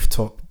another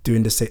rooftop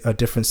doing a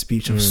different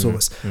speech of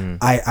sorts.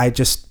 I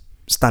just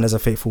stand as a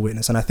faithful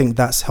witness, and I think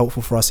that's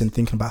helpful for us in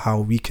thinking about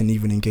how we can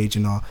even engage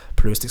in our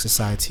pluralistic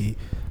society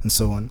and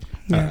so on.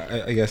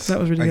 I guess that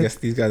was really I guess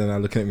these guys are now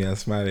looking at me and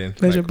smiling.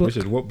 Where's your book?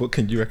 Richard, what book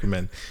can you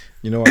recommend?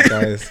 You know what,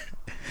 guys?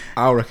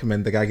 I'll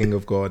recommend The Gagging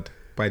of God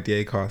by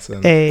D.A.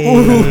 Carson.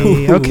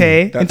 Hey,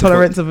 okay.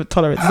 Intolerance of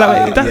tolerance. Is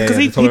that what? Because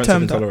he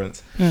termed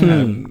intolerance.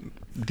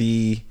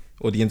 The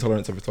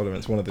intolerance of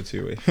intolerance, one of the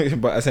two.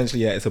 But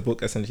essentially, it's a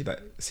book essentially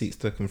that seeks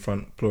to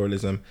confront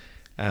pluralism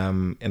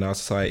in our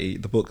society.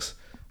 The book's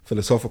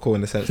philosophical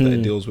in the sense that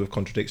it deals with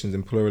contradictions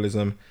in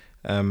pluralism,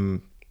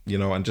 and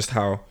just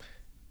how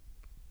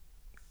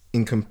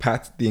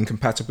the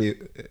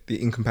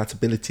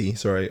incompatibility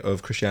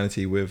of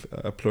Christianity with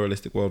a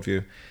pluralistic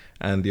worldview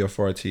and the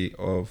authority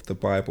of the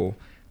Bible,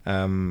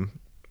 and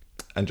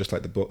just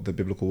like the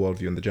biblical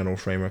worldview and the general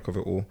framework of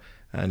it all.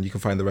 And you can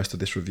find the rest of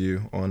this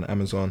review on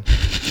Amazon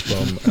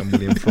from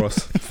William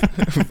Frost.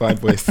 Fine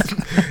voice.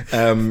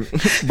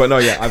 But no,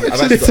 I've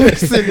actually got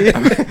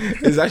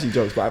it's actually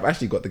jokes, but I've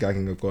actually got The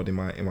Gagging of God in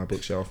my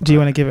bookshelf. Do you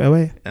want to give it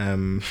away?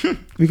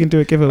 We can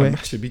do a giveaway.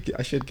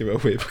 I should give it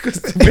away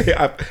because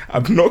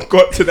I've not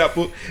got to that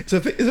book. It's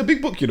a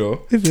big book,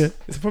 Is it?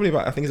 It's probably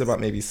about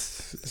maybe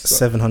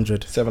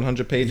 700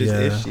 pages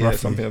ish. Yeah,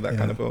 something of that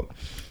kind of book.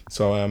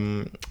 So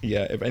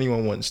if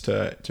anyone wants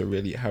to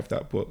really have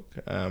that book,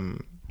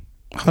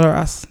 holler at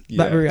us,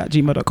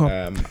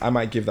 blackberry@gmail.com. I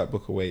might give that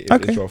book away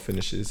if Israel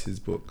finishes his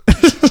book.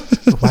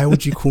 Why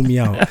would you call me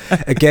out?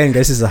 Again,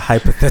 this is a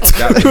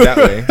hypothetical.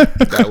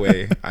 that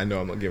way, I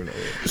know I'm not giving it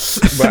away.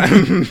 But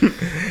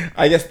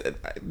I guess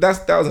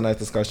that was a nice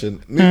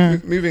discussion.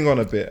 Moving on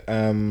a bit,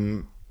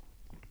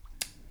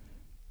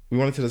 we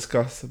wanted to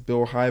discuss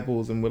Bill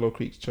Hybels and Willow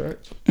Creek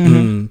Church.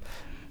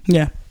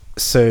 Yeah.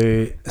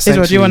 So,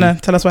 Israel, do you want to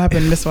tell us what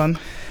happened in this one?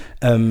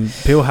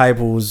 Bill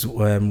Hybels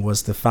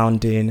was the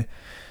founding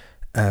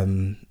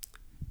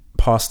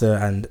pastor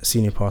and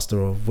senior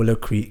pastor of Willow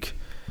Creek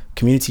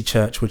Community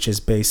Church, which is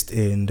based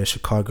in the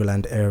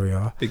Chicagoland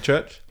area. Big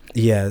church?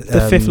 Yeah.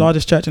 The fifth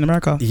largest church in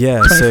America.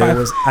 Yeah. So it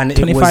was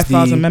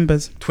 25,000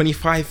 members.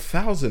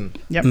 25,000?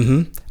 Yep.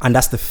 And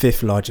that's the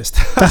fifth largest.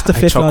 That's the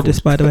fifth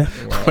largest, by the way.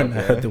 Wow, when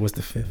I heard there was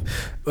the fifth.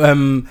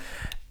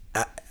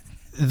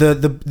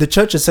 The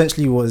church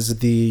essentially was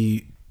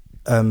the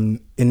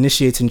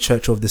initiating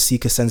church of the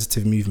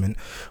seeker-sensitive movement.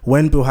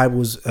 When Bill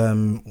Hybels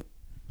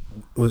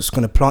was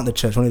going to plant the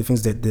church, one of the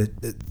things that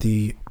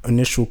the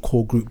initial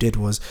core group did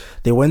was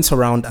they went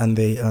around and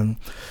they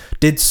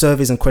did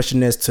surveys and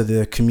questionnaires to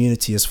the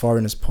community as far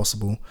in as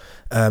possible,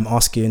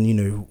 asking,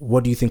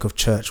 what do you think of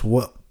church?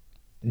 What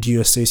do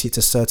you associate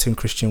to certain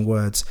Christian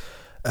words?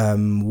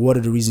 What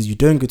are the reasons you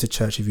don't go to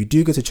church? If you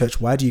do go to church,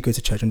 why do you go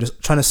to church? And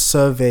just trying to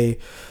survey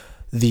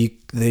the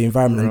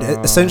environment. And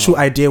the essential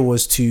idea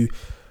was to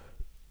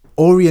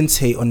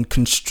orientate and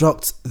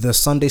construct the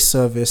Sunday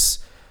service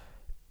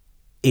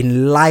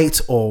in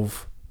light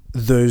of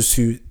those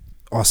who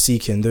are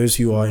seeking, those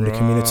who are in the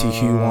community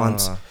who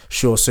aren't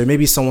sure. So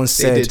maybe someone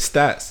said, they did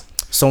stats.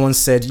 Someone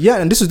said,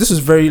 and this was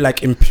very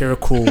like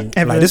empirical.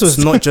 Like this was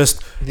not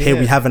just hey,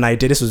 we have an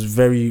idea. This was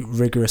very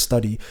rigorous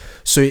study.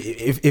 So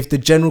if the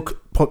general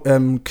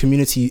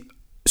community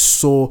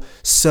saw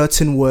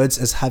certain words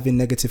as having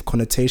negative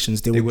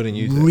connotations, they would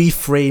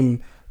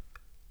reframe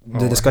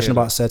the discussion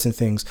about certain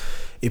things.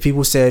 If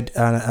people said,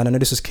 and I know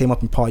this came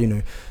up in part,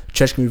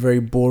 church can be very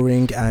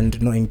boring and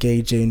not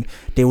engaging,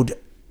 they would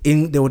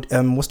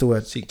what's the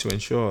word? Seek to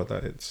ensure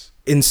that it's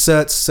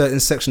insert certain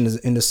sections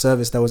in the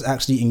service that was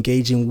actually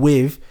engaging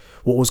with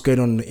what was going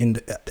on in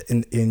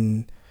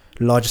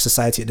larger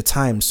society at the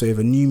time. So if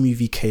a new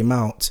movie came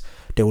out,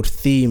 they would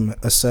theme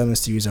a sermon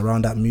series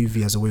around that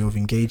movie as a way of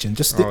engaging.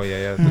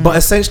 But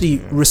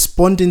essentially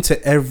responding to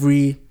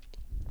every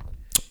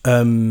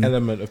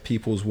element of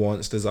people's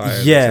wants,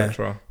 desires,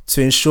 etc.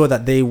 To ensure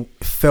that they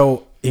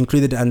felt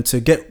included and to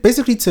get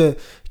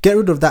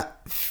rid of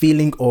that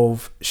feeling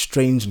of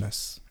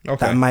strangeness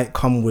that might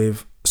come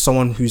with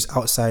someone who's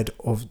outside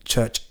of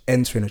church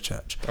entering a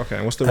church. Okay,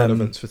 and what's the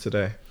relevance for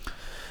today?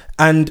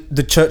 And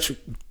the church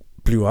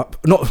blew up.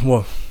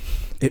 You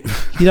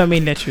don't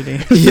mean literally.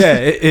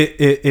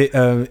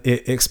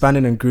 It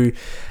expanded and grew,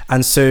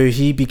 and so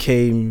he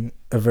became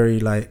a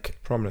very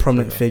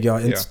prominent figure.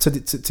 And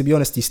to be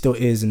honest, he still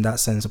is in that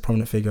sense a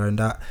prominent figure in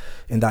that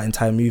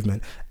entire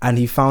movement. And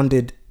he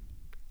founded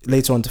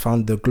later on to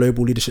found the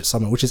Global Leadership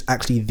Summit, which is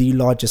actually the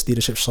largest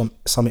leadership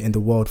summit in the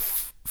world,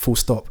 full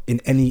stop, in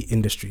any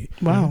industry.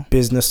 Wow.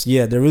 Business,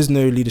 there is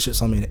no leadership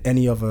summit in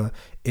any other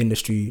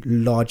industry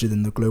larger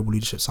than the Global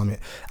Leadership Summit.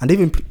 And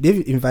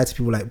they've invited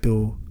people like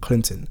Bill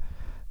Clinton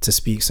to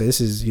speak. So this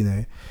is,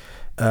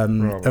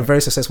 a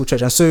very successful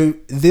church. And so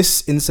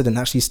this incident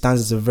actually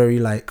stands as a very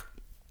like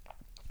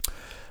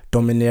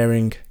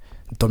domineering?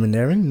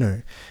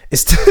 No.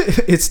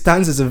 It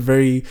stands as a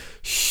very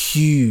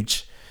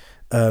huge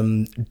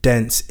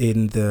dent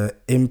in the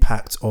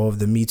impact of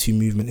the Me Too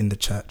movement in the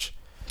church.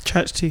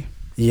 Church tea.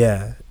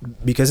 Yeah,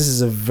 because this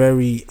is a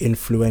very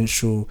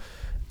influential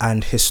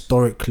and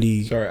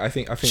historically I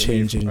think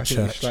changing you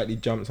church. slightly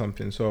jumped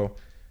something. So,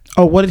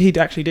 what did he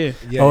actually do?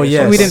 Yeah,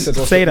 we didn't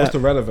say that. What's the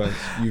relevance?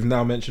 You've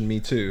now mentioned Me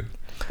Too.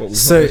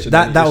 So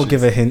that will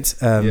give a hint.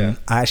 I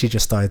actually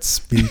just started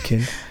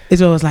speaking.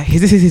 Israel was like,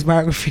 this is his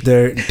biography.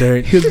 Don't.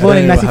 He was born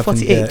in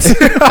 1948.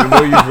 You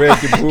know you've read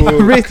the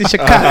book. Raised in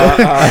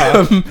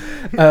Chicago.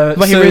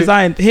 But he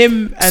resigned.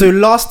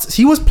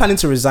 He was planning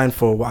to resign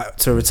for a while,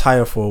 to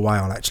retire for a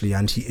while actually,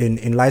 and he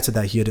in light of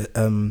that he had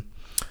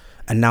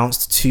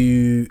announced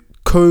 2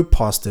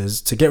 co-pastors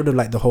to get rid of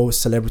like the whole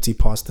celebrity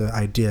pastor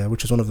idea,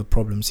 which was one of the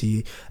problems.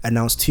 He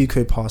announced 2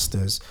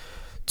 co-pastors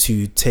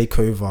to take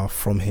over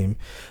from him,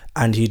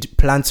 and he'd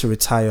planned to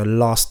retire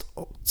last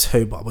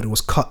October, but it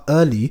was cut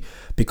early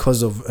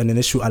because of an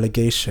initial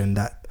allegation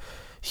that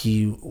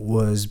he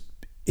was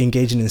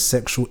engaging in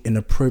sexual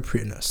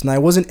inappropriateness. Now,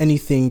 it wasn't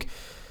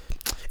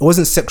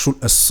sexual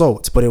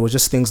assault, but it was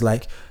just things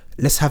like,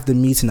 let's have the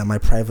meeting at my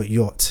private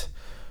yacht,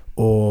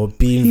 or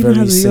being very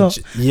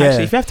Actually,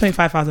 if you have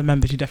 25,000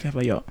 members, you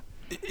definitely have a yacht.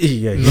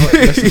 Yeah, not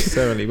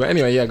necessarily, but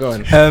anyway, go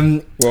on.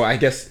 Well, I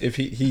guess if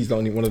he's the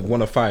only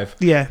one of 5.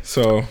 Yeah.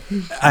 So,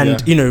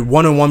 and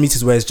one-on-one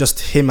meetings where it's just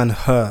him and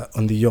her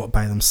on the yacht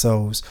by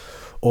themselves,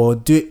 or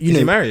is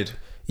he married?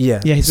 Yeah,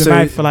 he's been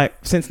married for like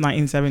since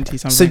 1970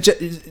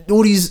 something.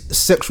 All these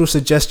sexual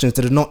suggestions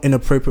that are not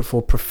inappropriate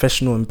for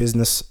professional and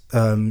business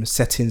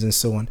settings and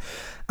so on,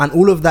 and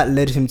all of that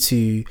led him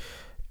to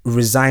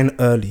resign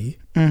early,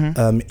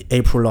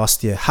 April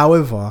last year.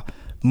 However,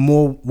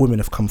 more women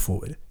have come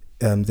forward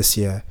this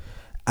year,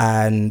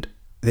 and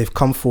they've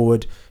come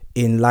forward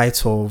in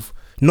light of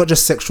not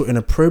just sexual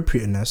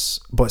inappropriateness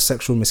but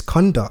sexual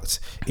misconduct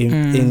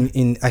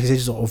in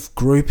accusations of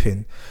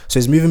groping. So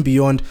it's moving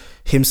beyond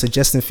him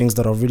suggesting things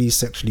that are really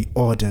sexually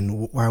odd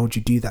and why would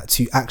you do that,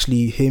 to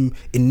actually him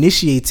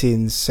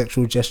initiating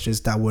sexual gestures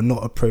that were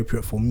not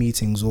appropriate for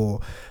meetings or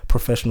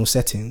professional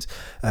settings,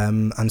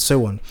 and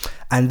so on.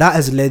 And that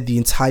has led the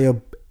entire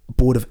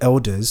board of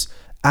elders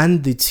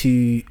and the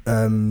 2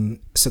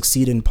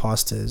 succeeding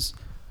pastors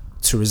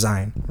to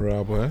resign.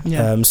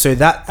 So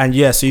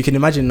you can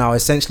imagine now,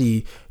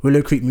 essentially,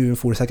 Willow Creek moving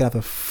forward, it's like have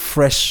a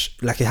fresh,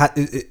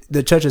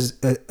 the church has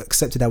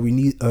accepted that we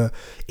need a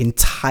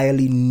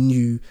entirely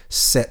new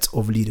set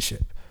of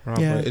leadership.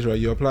 Israel,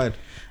 you applied.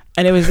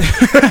 And it was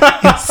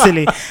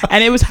silly,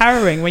 and it was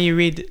harrowing when you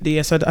read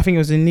the. So I think it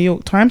was the New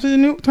York Times. Was it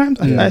the New York Times?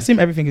 Yeah. I assume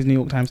everything is New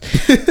York Times.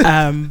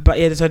 But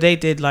yeah, so they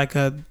did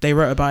they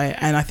wrote about it,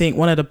 and I think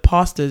one of the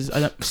pastors,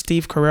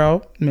 Steve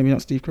Carell, maybe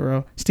not Steve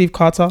Carell, Steve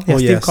Carter. Yeah,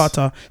 Steve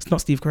Carter. It's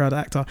not Steve Carell, the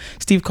actor.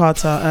 Steve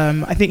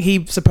Carter. I think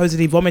he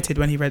supposedly vomited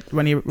when he read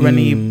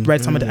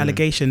some of the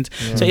allegations.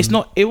 So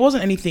it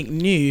wasn't anything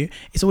new.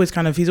 It's always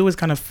he's always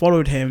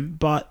followed him,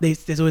 but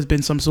there's always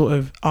been some sort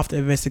of after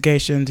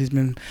investigations.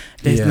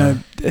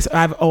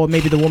 Or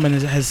maybe the woman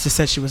has just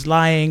said she was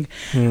lying,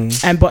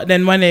 but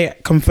then when they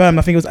confirmed,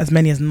 I think it was as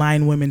many as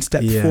 9 women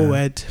stepped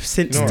forward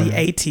since the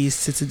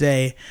 80s to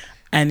today,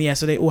 and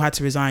so they all had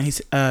to resign.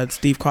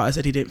 Steve Carter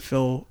said he didn't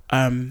feel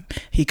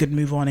he could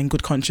move on in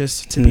good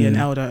conscience to be an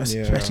elder,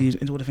 especially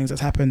in all the things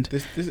that's happened.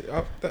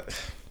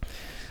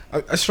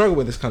 I struggle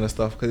with this kind of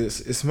stuff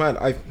because it's mad.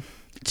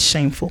 It's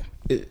shameful.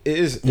 It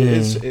is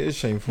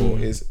shameful.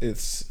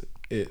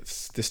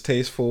 It's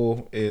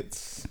distasteful.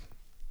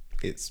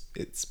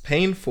 It's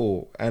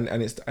painful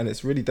and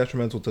it's really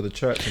detrimental to the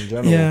church in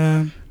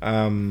general.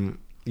 And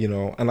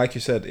like you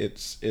said,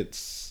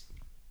 it's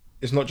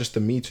not just the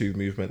Me Too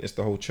movement, it's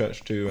the whole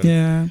church too.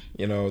 And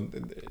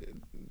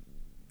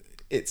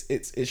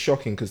it's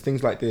shocking because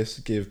things like this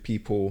give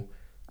people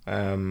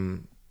are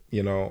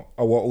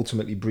what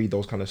ultimately breed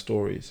those kind of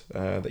stories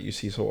that you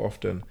see so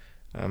often.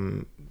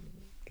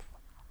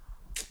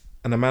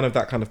 And a man of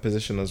that kind of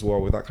position as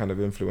well, with that kind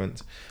of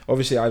influence.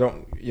 Obviously, I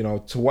don't,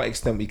 to what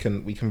extent we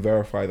can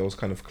verify those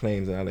kind of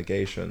claims and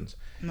allegations.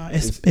 No,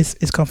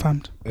 it's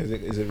confirmed. Is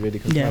it really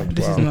confirmed? Yeah,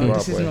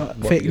 this is not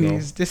fake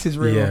news. This is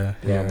real.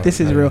 Yeah,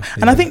 this is real.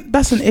 And I think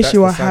that's an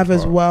issue I have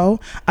as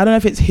well. I don't know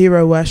if it's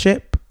hero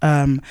worship,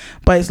 but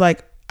it's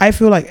like, I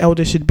feel like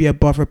elders should be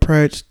above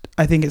reproach.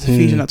 I think it's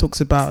Ephesians that talks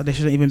about there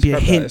shouldn't even be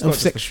a hint of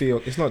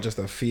sexual. It's not just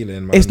a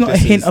feeling, man. It's not a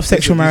hint of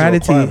sexual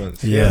morality.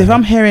 Yeah. If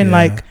I'm hearing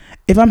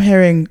if I'm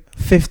hearing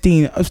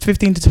 15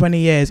 to 20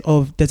 years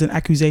of there's an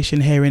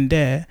accusation here and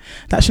there,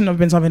 that shouldn't have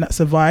been something that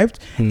survived.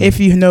 If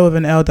you know of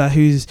an elder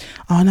who's,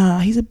 oh no,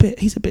 he's a bit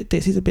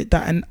this, he's a bit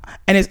that, and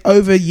it's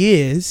over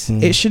years,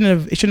 it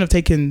shouldn't have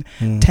taken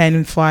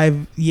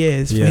 5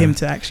 years for him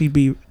to actually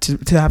be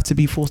to have to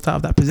be forced out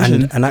of that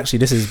position. And actually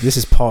this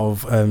is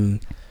part of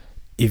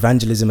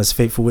evangelism as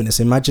faithful witness.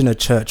 Imagine a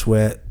church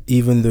where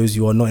even those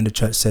who are not in the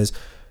church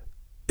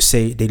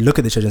say they look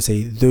at the church and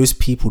say those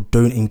people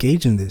don't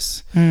engage in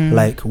this.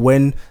 Like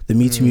when the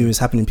Me Too movement is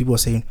happening, people are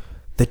saying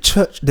the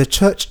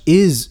church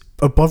is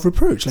above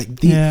reproach. Like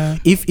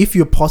if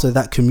you're part of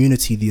that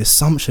community, the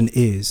assumption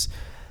is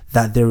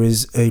that there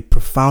is a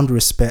profound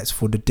respect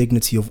for the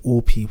dignity of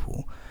all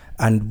people,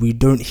 and we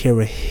don't hear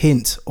a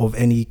hint of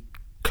any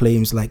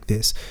claims like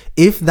this.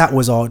 If that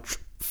was our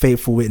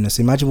faithful witness,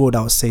 imagine what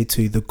that would say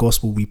to the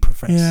gospel we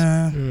profess.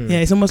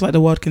 It's almost like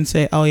the world can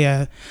say, oh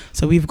yeah,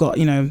 so we've got,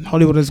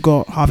 Hollywood has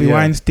got Harvey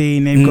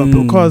Weinstein, they've got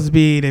Bill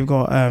Cosby, they've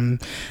got and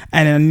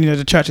then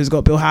the church has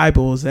got Bill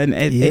Hybels, and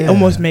it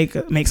almost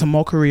makes a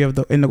mockery of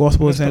in the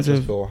gospel in sense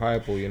of Bill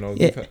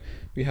Hybel.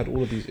 We had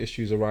all of these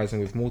issues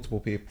arising with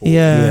multiple people.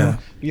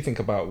 You think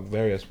about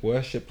various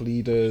worship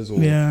leaders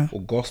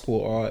or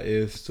gospel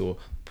artists or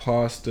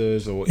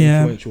pastors or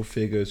influential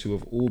figures who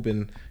have all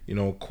been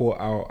caught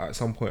out at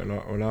some point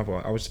or another.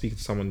 I was speaking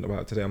to someone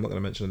about today, I'm not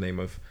going to mention the name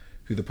of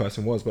who the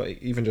person was, but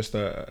even just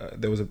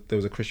there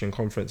was a Christian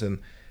conference, and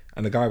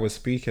the guy was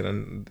speaking,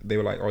 and they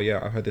were like, oh yeah,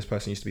 I heard this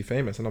person used to be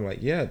famous, and I'm like,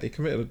 yeah, they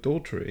committed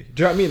adultery.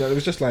 Do you know what I mean? And it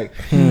was just like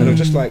and it was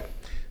just like,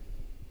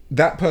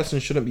 that person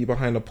shouldn't be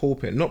behind a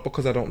pulpit, not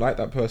because I don't like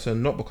that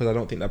person, not because I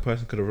don't think that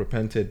person could have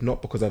repented,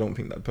 not because I don't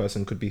think that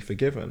person could be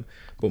forgiven,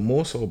 but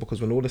more so because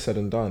when all is said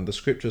and done, the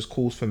scriptures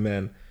calls for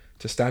men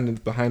to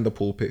stand behind the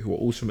pulpit who are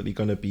ultimately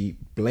going to be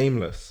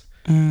blameless,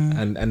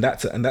 and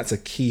that's a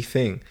key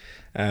thing.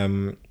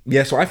 So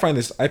I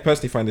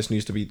personally find this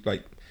news to be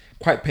like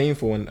quite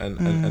painful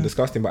and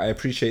disgusting, but I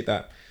appreciate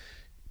that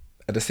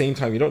at the same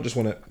time you don't just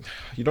want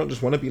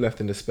to be left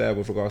in despair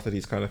with regards to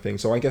these kind of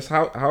things. So I guess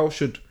how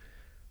should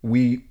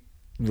we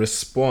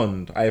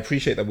respond? I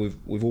appreciate that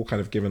we've all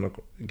kind of given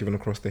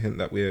across the hint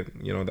that we're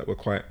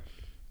quite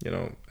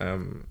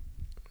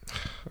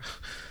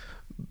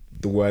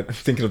the word, I'm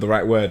thinking of the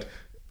right word,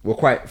 we're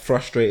quite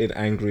frustrated,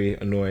 angry,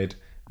 annoyed,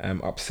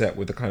 upset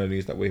with the kind of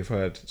news that we've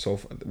heard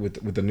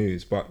with the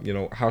news. But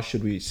how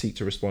should we seek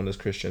to respond as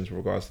Christians with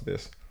regards to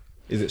this?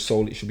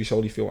 Should we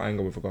solely feel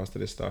anger with regards to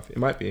this stuff? It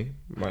might be,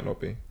 it might not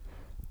be.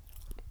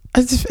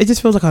 It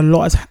just feels like a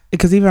lot,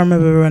 because even I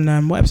remember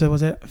on what episode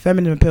was it,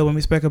 Feminine Appeal, when we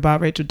spoke about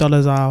Rachel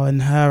Dolezal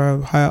and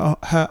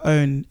her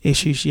own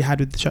issues she had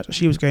with the church that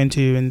she was going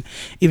to, and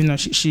even though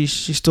she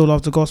still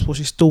loves the gospel,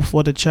 she's still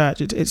for the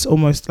church. It's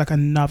almost like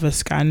another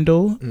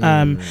scandal,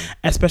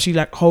 especially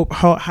like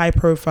high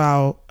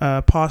profile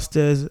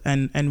pastors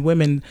and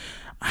women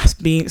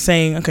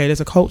saying, okay,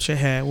 there's a culture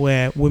here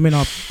where women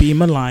are being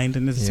maligned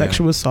and there's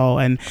sexual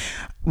assault, and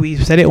we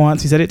said it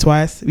once, we said it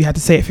twice, we had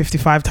to say it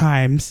 55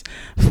 times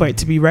for it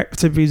to be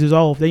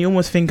resolved. Then you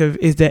almost think of,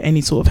 is there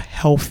any sort of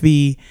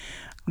healthy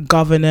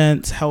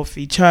governance,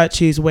 healthy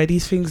churches where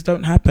these things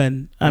don't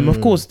happen?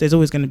 Of course, there's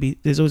always going to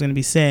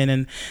be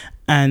sin,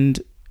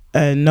 and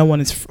no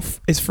one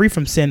is free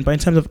from sin. But in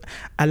terms of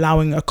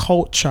allowing a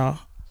culture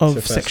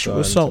of sexual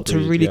assault to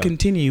really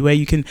continue, where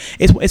you can,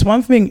 it's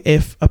one thing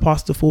if a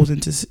pastor falls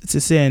into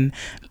sin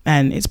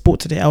and it's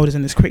brought to the elders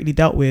and it's quickly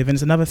dealt with, and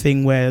it's another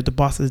thing where the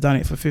pastor has done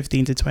it for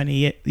 15 to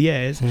 20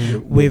 years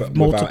with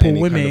multiple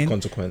women, kind of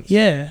consequence.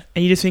 And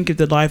you just think of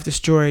the life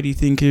destroyed, you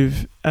think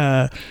of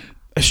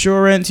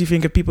assurance, you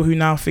think of people who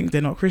now think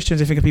they're not Christians,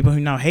 you think of people who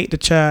now hate the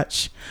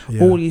church,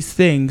 all these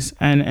things,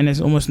 and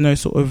there's almost no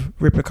sort of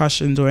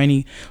repercussions or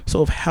any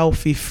sort of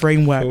healthy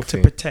framework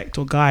to protect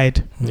or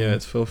guide.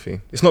 It's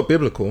filthy. It's not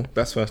biblical,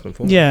 that's first and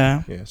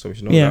foremost. So we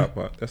should know that,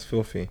 but that's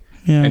filthy.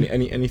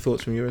 Any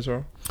thoughts from you,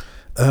 Israel?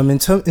 In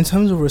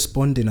terms of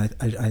responding,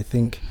 I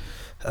think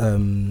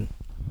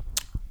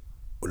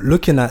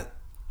looking at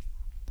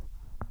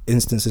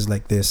instances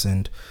like this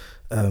and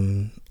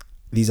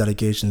these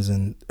allegations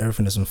and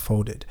everything that's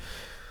unfolded,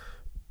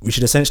 we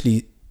should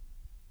essentially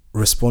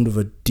respond with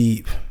a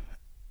deep,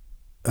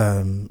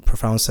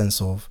 profound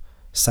sense of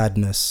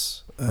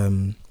sadness.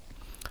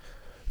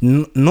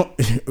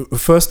 Not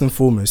first and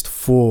foremost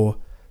for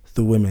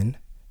the women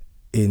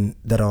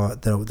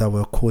that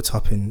were caught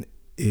up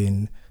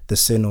in the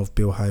sin of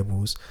Bill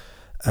Hybels,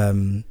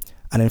 and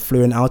then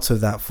flowing out of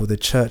that for the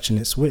church and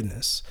its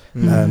witness.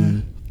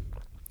 But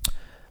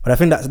I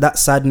think that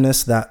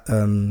sadness, that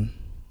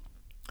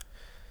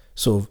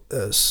sort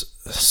of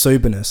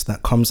soberness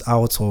that comes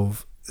out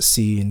of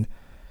seeing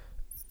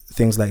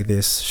things like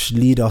this should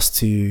lead us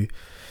to,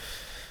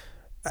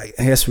 I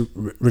guess,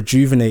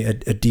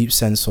 rejuvenate a deep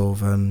sense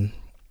of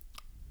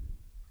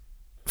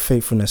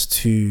faithfulness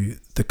to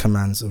the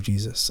commands of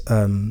Jesus.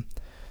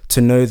 To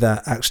know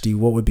that actually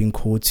what we're being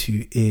called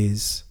to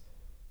is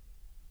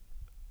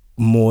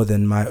more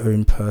than my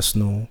own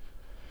personal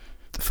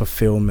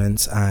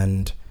fulfillment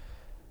and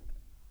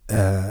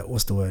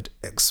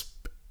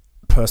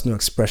personal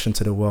expression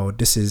to the world.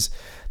 This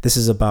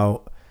is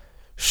about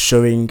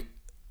showing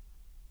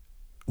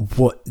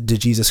what the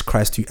Jesus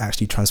Christ who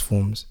actually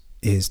transforms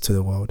is to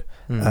the world.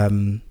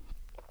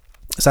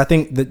 So I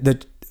think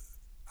that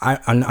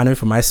I know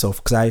for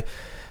myself, because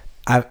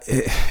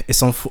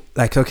it's on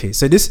like, okay,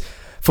 so this,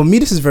 for me,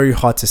 this is very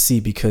hard to see,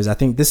 because I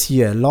think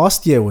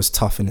last year was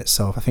tough in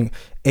itself. I think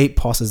 8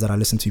 pastors that I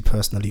listened to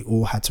personally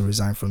all had to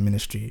resign from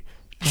ministry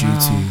due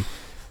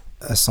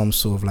to some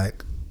sort of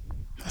like,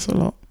 that's a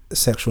lot,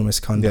 sexual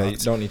misconduct. Yeah, you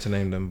don't need to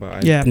name them,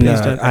 but please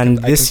don't. And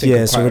this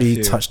year it's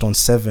already touched on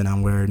 7,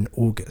 and we're in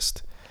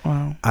August.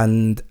 Wow.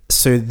 And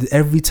so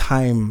every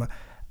time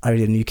I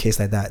read a new case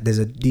like that, there's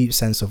a deep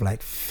sense of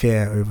like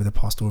fear over the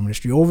pastoral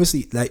ministry.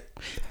 Obviously, like,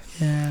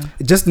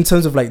 just in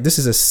terms of like, this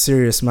is a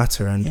serious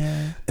matter, and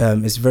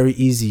it's very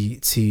easy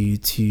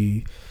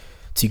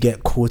to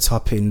get caught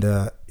up in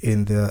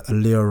the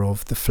allure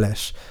of the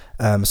flesh.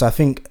 So I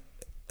think,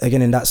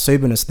 again, in that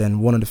soberness, then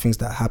one of the things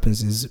that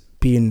happens is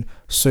being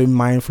so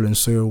mindful and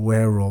so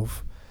aware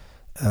of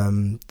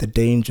the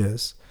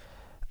dangers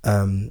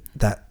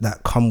that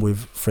come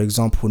with, for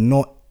example,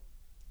 not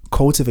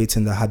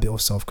cultivating the habit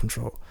of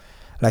self-control.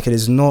 Like, it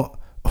is not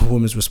a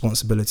woman's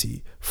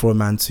responsibility for a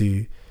man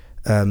to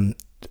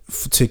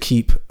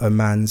keep a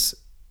man's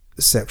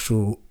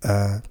sexual what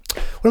am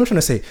I trying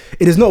to say?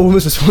 It is not a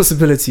woman's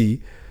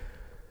responsibility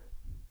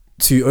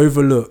to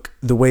overlook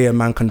the way a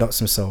man conducts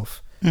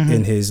himself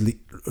in his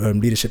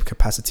leadership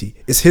capacity.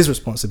 It's his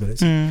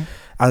responsibility.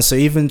 And so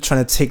even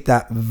trying to take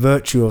that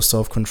virtue of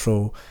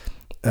self-control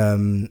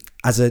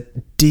as a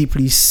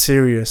deeply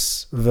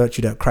serious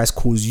virtue that Christ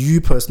calls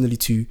you personally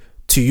to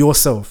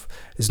yourself.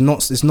 It's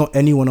not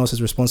anyone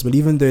else's responsibility,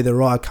 even though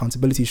there are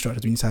accountability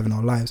structures we need to have in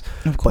our lives.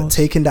 But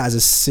taking that as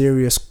a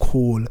serious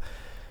call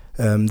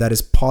that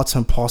is part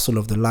and parcel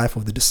of the life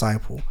of the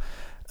disciple.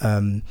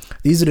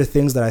 These are the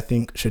things that I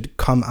think should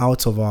come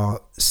out of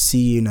our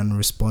seeing and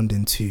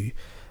responding to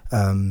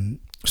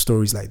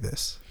stories like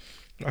this.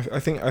 I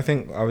think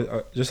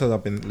I just as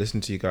I've been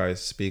listening to you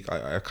guys speak,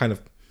 I kind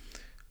of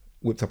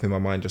whipped up in my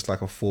mind just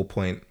like a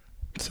 4-point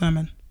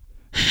sermon.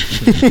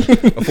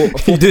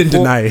 He didn't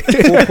deny it.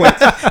 4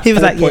 points. He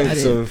was like,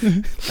 points of,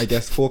 I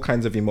guess, 4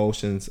 kinds of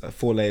emotions,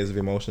 4 layers of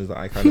emotions that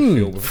I kind of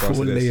feel with regards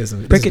to this.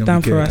 Break it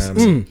down for us.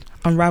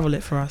 Unravel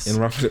it for us.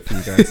 Unravel it for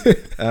you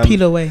guys.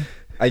 Peel away.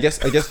 I guess,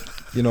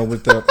 you know,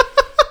 with the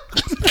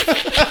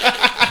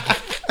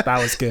that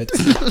was good.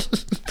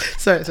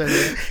 sorry.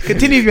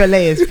 Continue with your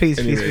layers, please.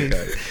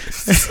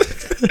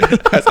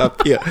 That's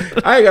up here.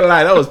 I ain't gonna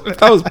lie, that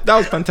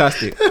was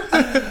fantastic.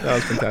 That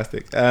was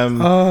fantastic.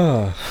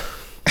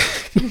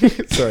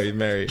 Sorry,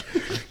 Mary.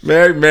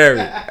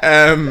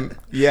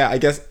 Yeah, I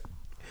guess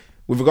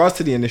with regards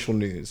to the initial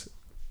news,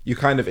 you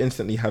kind of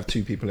instantly have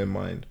 2 people in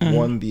mind.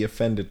 One, the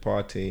offended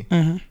party,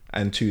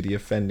 and 2, the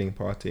offending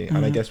party.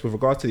 And I guess with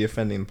regards to the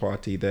offending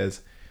party,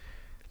 there's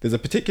a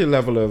particular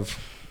level of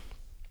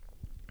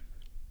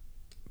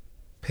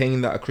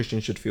pain that a Christian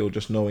should feel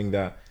just knowing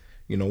that,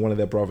 you know, one of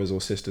their brothers or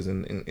sisters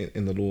in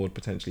the Lord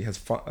potentially has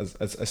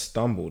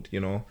stumbled, you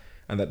know,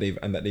 and that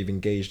they've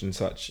engaged in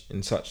such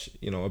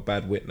you know, a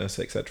bad witness,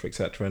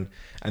 etc.,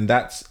 and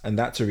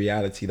that's a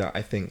reality that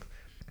I think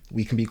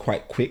we can be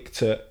quite quick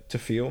to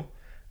feel.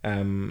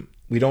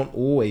 We don't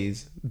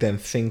always then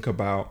think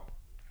about,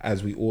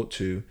 as we ought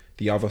to,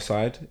 the other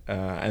side,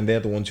 and they're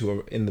the ones who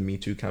are in the Me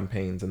Too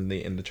campaigns and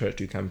in the Church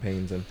Too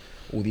campaigns and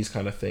all these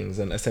kind of things,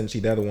 and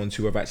essentially they're the ones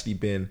who have actually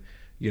been,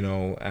 you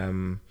know,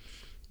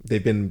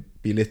 they've been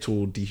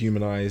belittled,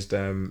 dehumanized,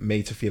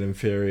 made to feel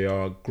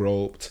inferior,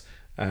 groped,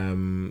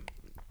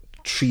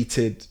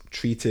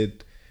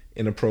 treated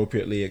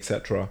inappropriately,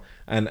 etc.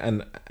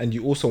 And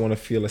you also want to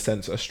feel a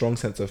strong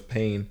sense of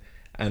pain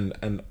and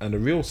a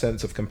real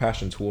sense of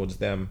compassion towards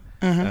them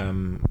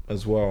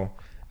as well.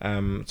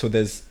 So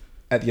there's,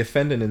 at the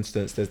offending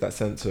instance, there's that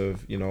sense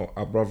of, you know,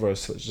 our brother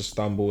has just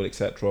stumbled,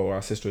 etc., or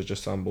our sister has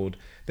just stumbled.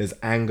 There's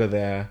anger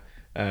there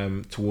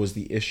towards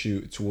the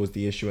issue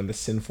and the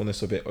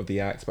sinfulness of the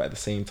act, but at the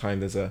same time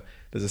there's a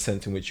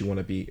sense in which you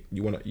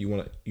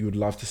would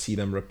love to see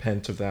them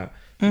repent of that,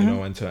 you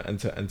know, and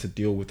to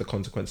deal with the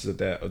consequences of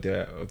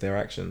their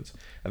actions.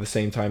 At the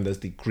same time, there's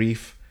the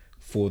grief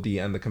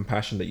and the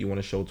compassion that you want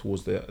to show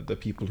towards the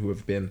people who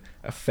have been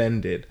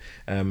offended.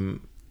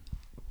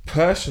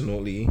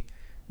 Personally,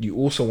 you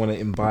also want to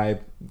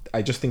imbibe,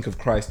 I just think of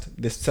Christ,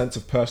 this sense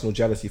of personal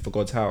jealousy for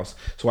God's house.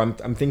 So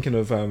I'm thinking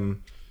of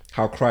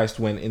how Christ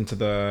went into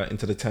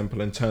the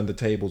temple and turned the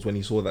tables when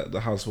he saw that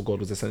the house of God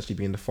was essentially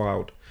being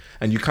defiled.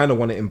 And you kind of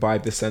want to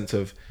imbibe this sense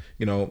of,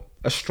 you know,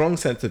 a strong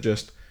sense of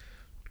just,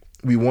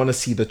 we want to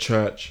see the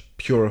church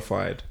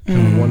purified,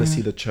 and we want to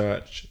see the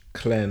church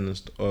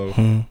cleansed of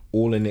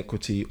all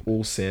iniquity,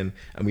 all sin,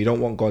 and we don't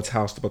want God's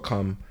house to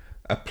become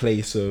a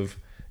place of,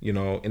 you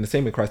know, in the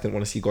same way Christ didn't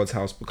want to see God's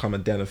house become a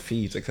den of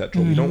thieves,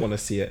 etc. We don't want to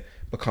see it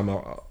become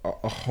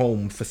a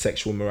home for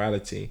sexual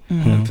morality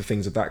and for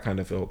things of that kind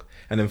of ilk.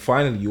 And then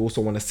finally, you also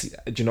want to see,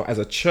 you know, as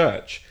a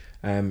church,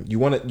 you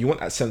want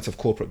that sense of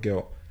corporate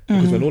guilt,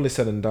 because when all is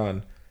said and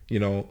done, you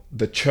know,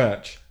 the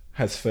church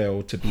has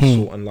failed to be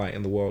salt and light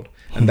in the world,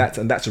 and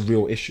that's a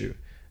real issue.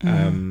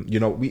 You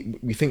know,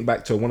 we think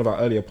back to one of our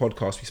earlier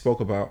podcasts. We spoke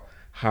about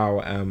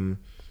how,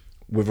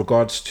 with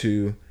regards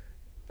to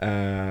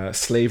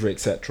slavery,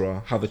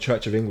 etc., how the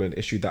Church of England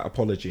issued that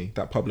apology,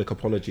 that public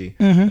apology,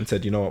 and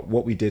said, you know,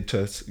 what we did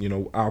to, you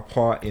know, our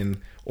part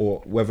in,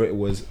 or whether it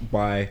was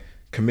by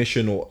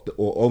commission or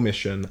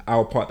omission,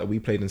 our part that we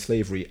played in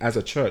slavery as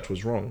a church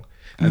was wrong.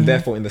 And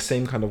therefore, in the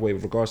same kind of way,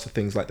 with regards to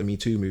things like the Me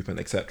Too movement,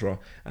 etc.,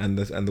 and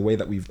the way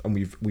that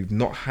we've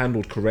not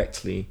handled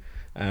correctly,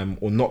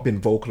 or not been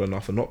vocal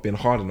enough, or not been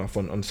hard enough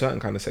on certain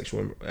kind of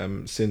sexual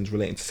sins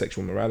relating to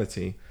sexual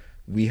morality,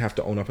 we have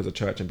to own up as a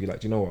church and be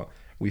like, you know what,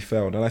 we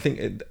failed. And I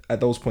think at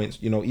those points,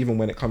 you know, even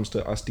when it comes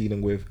to us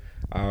dealing with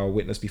our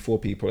witness before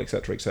people,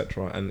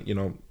 etc., and, you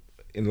know,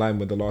 in line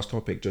with the last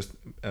topic, just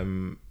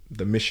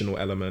the missional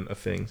element of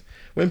things,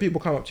 when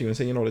people come up to you and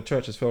say, you know, the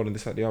church has failed and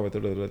this, that, the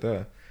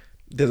other,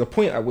 there's a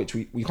point at which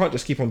we can't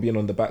just keep on being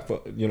on the back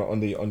foot, you know, on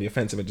the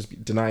offensive and just be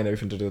denying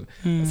everything.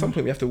 At some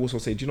point we have to also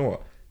say, do you know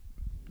what,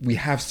 we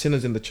have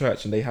sinners in the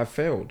church and they have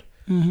failed,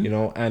 you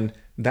know, and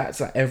that's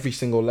at every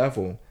single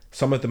level.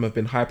 Some of them have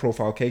been high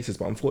profile cases,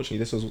 but unfortunately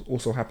this has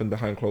also happened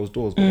behind closed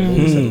doors. But when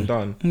all is said and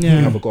done, we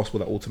have a gospel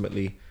that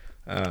ultimately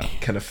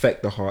can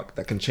affect the heart,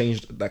 that can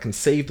change, that can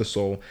save the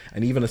soul,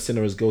 and even a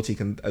sinner as guilty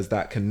as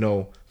that can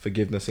know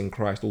forgiveness in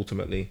Christ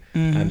ultimately.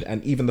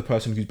 And even the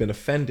person who's been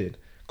offended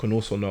can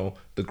also know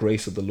the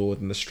grace of the Lord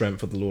and the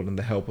strength of the Lord and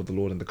the help of the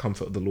Lord and the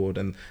comfort of the Lord,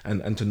 and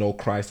to know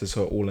Christ as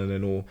her all and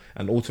in all,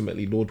 and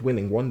ultimately, Lord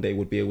willing, one day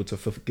would be able to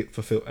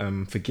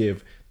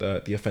forgive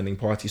the offending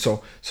party.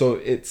 So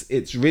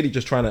it's really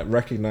just trying to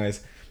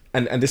recognize,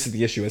 and this is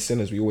the issue as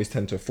sinners, we always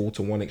tend to fall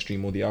to one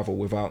extreme or the other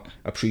without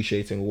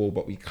appreciating all,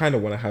 but we kind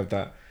of want to have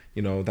that,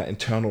 you know, that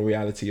internal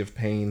reality of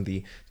pain,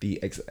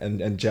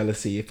 and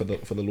jealousy for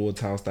the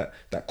Lord's house,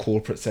 that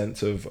corporate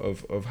sense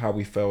of how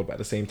we failed, but at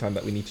the same time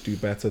that we need to do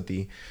better,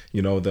 the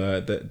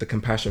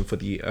compassion for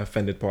the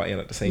offended party, and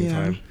at the same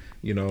time,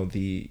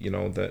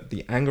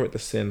 the anger at the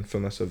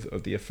sinfulness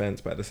of the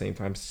offense, but at the same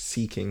time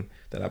seeking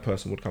that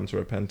person would come to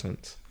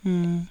repentance.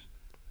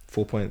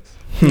 4 points.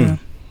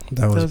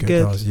 That was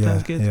good. That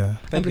was good. Yeah.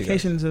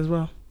 Implications as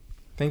well.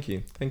 Thank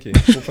you. 4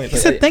 points. He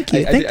said thank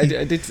you.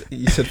 I did.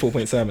 You said 4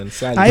 point sermon.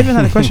 I even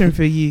had a question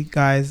for you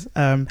guys,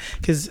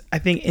 because I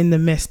think in the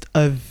midst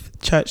of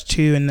Church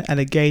 2 and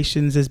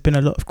allegations, there's been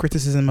a lot of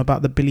criticism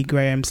about the Billy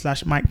Graham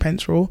 / Mike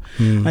Pence rule.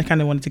 I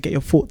kind of wanted to get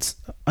your thoughts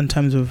in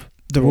terms of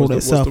the rule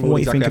itself and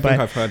what you think about it.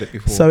 I've heard it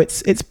before. So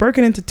it's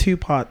broken into two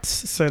parts.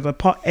 So the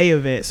part A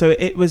of it,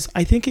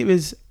 I think it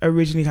was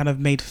originally kind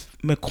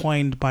of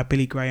coined by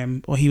Billy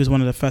Graham, or he was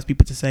one of the first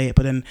people to say it,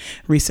 but then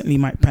recently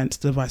Mike Pence,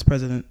 the vice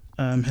president,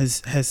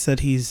 has said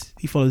he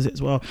follows it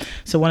as well.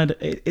 So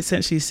it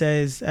essentially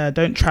says,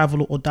 don't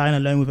travel or dine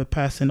alone with a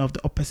person of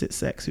the opposite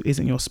sex who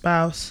isn't your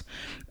spouse.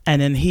 And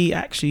then he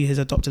actually has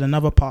adopted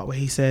another part where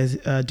he says,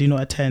 do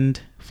not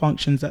attend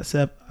functions that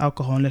serve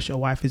alcohol unless your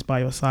wife is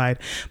by your side.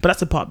 But that's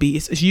the part B.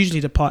 It's usually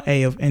the part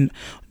A of in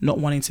not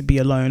wanting to be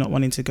alone, not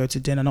wanting to go to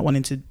dinner, not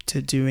wanting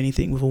to do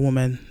anything with a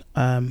woman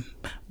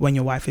when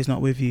your wife is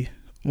not with you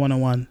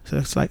one-on-one. So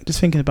it's like, just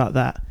thinking about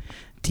that.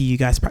 Do you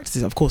guys practice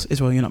this? Of course,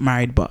 Israel, you're not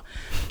married, but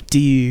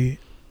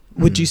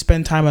would you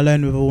spend time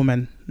alone with a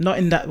woman? Not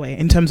in that way,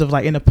 in terms of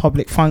like in a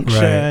public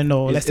function, right.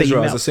 Or let's say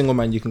Israel, as a single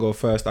man, you can go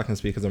first. I can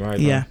speak as a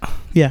married man.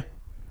 Yeah.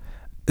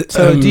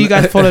 So do you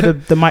guys follow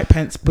the Mike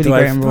Pence, Billy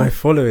Graham rule? I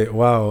follow it.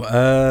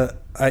 Wow.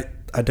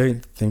 I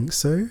don't think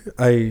so.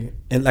 I'm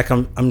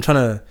trying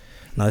to.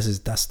 No,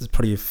 that's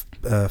probably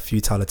a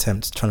futile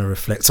attempt trying to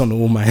reflect on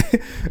all my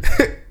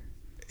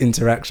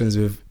interactions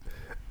with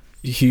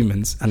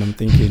humans, and I'm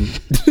thinking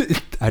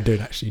I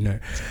don't actually know.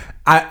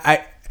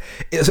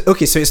 So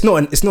it's not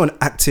an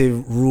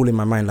active rule in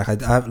my mind.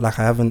 I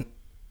haven't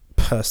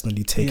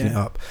personally taken it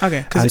up.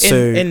 Okay, because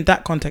in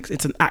that context,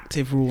 it's an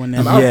active rule. And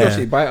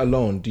actually, by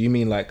alone, do you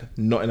mean like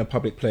not in a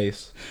public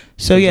place?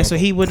 So so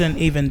he wouldn't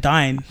even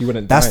dine. He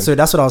wouldn't dine. So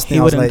that's what I was thinking.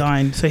 He wouldn't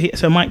dine.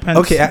 So Mike Pence.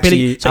 Okay,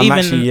 actually,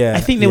 Billy, I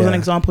think there was an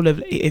example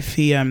of if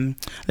he,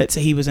 let's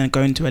say he was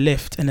going to a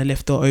lift and the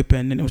lift door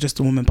opened and it was just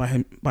a woman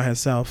by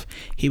herself,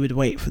 he would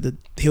wait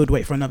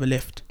for another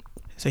lift.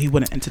 So he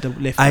wouldn't enter the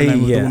lift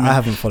alone with the woman. I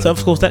haven't followed. So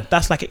of course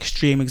that's like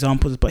extreme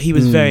examples, but he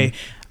was very.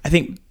 I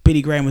think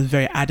Billy Graham was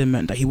very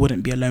adamant that he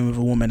wouldn't be alone with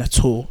a woman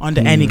at all under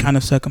any kind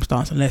of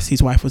circumstance unless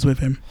his wife was with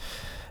him.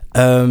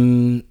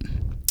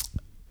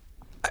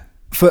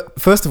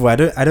 First of all, I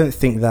don't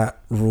think that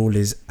rule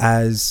is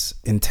as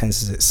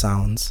intense as it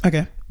sounds.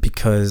 Okay.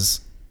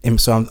 Because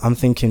I'm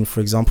thinking,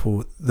 for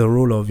example, the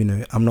rule of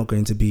I'm not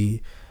going to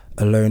be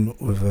alone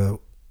with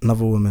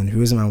another woman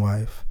who isn't my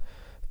wife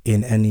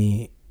in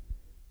any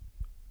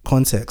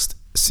context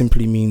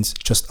simply means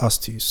just us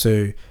two.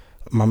 So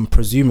I'm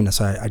presuming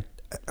that I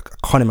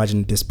can't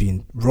imagine this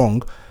being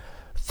wrong,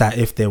 that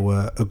if there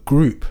were a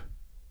group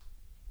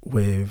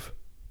with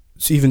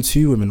even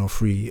 2 women or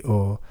 3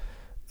 or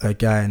a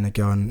guy and a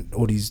girl and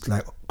all these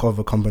like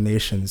other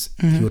combinations,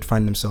 he would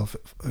find himself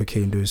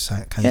okay in those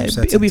kind of settings.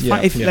 It'll be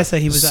fine if let's say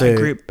he was at a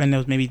group and there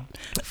was maybe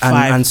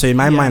 5. And so in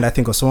my mind, I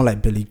think of someone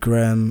like Billy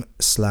Graham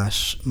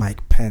 /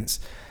 Mike Pence.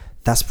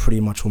 That's pretty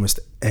much almost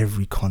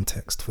every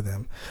context for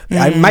them.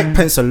 Mike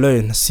Pence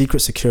alone, Secret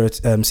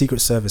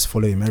Service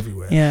follow him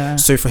everywhere. Yeah.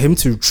 So for him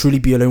to truly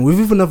be alone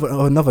with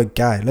another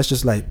guy, let's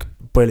just like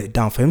boil it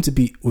down. For him to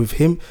be with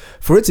him,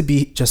 for it to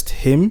be just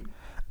him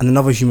and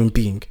another human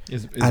being,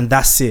 and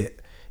that's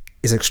it,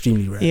 is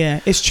extremely rare. Yeah,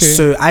 it's true.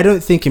 So I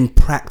don't think in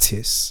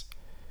practice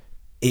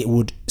it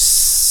would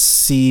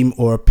seem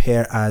or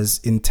appear as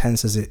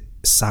intense as it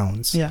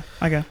sounds. Yeah,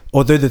 okay.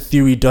 Although the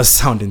theory does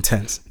sound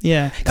intense.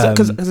 Yeah,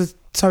 because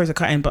sorry to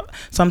cut in, but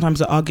sometimes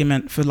the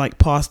argument for like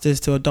pastors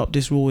to adopt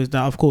this rule is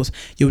that, of course,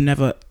 you'll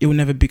never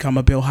become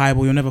a Bill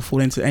Hybels. You'll never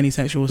fall into any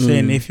sexual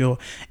sin if you're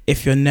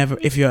never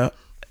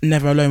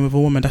alone with a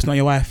woman that's not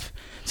your wife.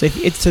 So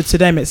so to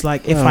them it's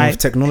like with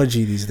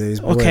technology these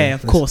days. Okay,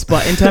 of course,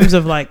 but in terms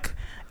of like,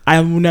 I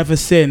will never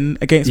sin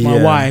against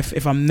my wife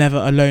if I'm never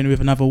alone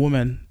with another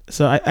woman.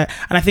 So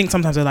I think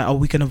sometimes they're like, oh,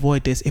 we can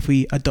avoid this if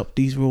we adopt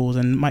these rules.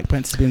 And Mike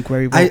Pence has been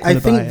very vocal about it. I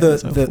think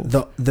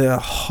the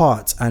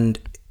heart and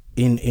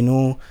in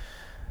all,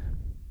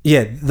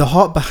 the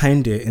heart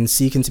behind it in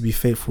seeking to be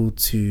faithful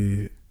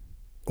to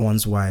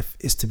one's wife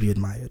is to be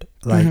admired.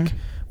 Like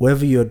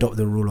whether you adopt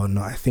the rule or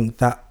not, I think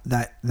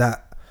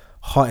that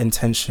heart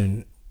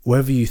intention,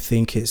 whether you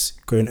think it's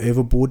going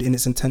overboard in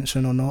its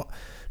intention or not,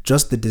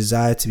 just the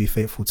desire to be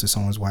faithful to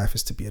someone's wife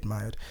is to be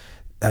admired.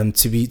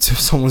 To be to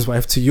someone's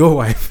wife, to your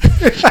wife.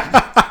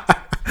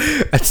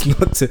 It's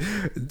not to.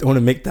 I want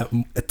to make that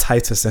a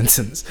tighter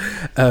sentence.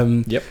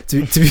 To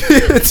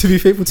be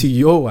faithful to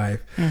your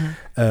wife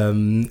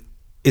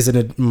is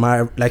an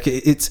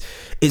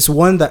it's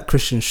one that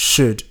Christians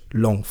should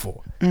long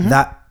for.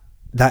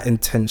 That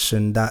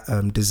intention,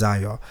 that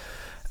desire.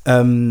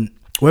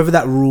 Whether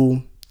that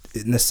rule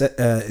is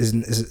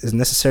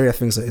necessary, I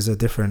think is a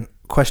different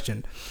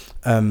question.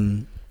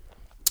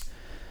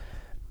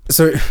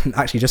 So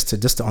actually, just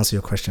to answer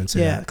your question,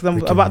 because I'm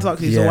about to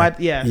ask you. So why?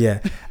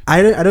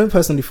 I don't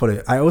personally follow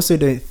it. I also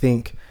don't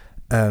think,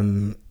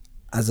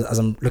 as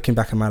I'm looking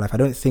back at my life, I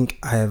don't think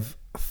I have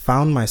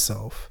found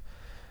myself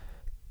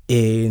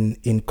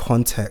in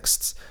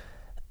contexts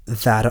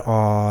that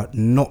are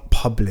not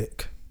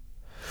public.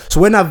 So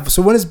when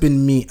it's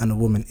been me and a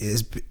woman, it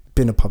has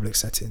been a public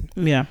setting.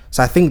 Yeah.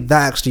 So I think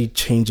that actually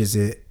changes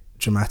it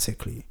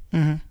dramatically.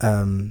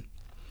 And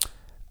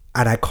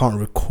I can't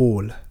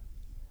recall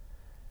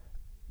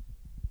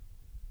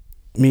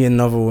me and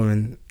another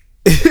woman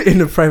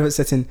in a private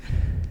setting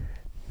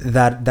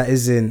that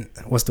isn't,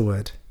 what's the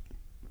word?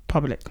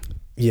 Public.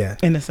 Yeah.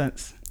 In a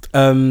sense.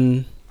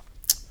 I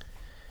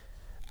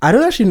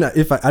don't actually know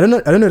if I don't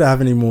know that I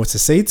have any more to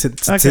say to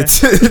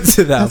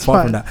that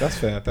apart from that.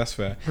 That's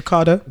fair.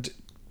 Ricardo?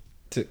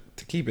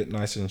 To keep it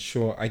nice and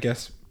short, I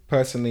guess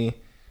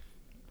personally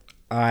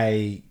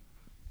I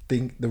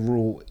think the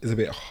rule is a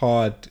bit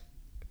hard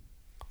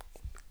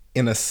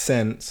in a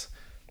sense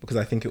because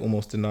I think it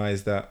almost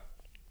denies that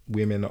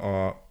women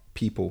are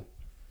people,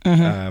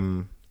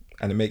 and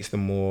it makes them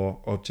more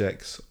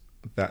objects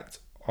that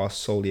are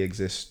solely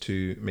exist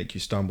to make you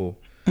stumble.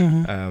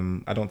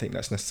 I don't think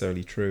that's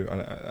necessarily true,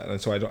 and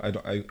so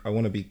I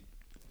want to be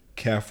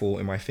careful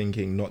in my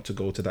thinking not to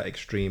go to that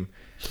extreme,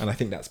 and I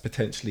think that's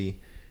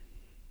potentially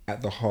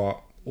at the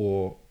heart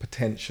or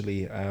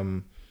potentially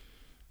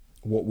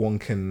what one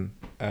can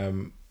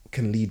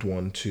lead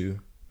one to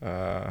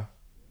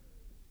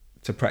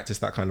practice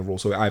that kind of rule.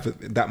 So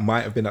that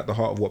might have been at the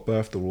heart of what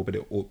birthed the rule,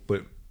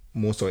 but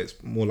more so,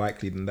 it's more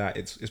likely than that.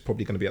 It's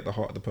probably going to be at the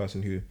heart of the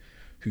person who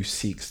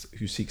seeks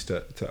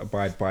to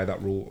abide by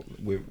that rule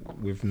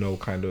with no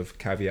kind of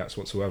caveats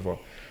whatsoever.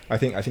 I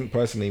think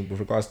personally, with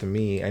regards to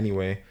me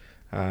anyway,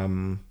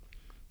 I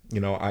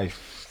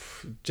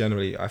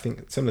generally, I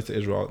think similar to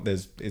Israel,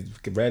 it's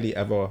rarely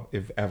ever,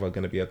 if ever,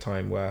 going to be a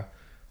time where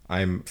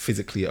I'm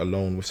physically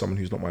alone with someone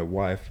who's not my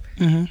wife.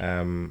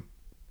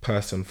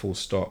 Person, full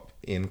stop,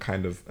 in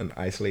kind of an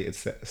isolated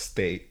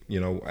state,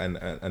 and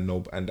in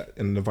an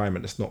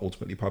environment that's not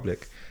ultimately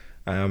public.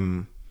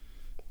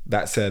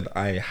 That said,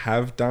 I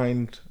have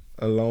dined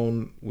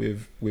alone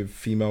with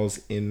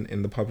females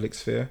in the public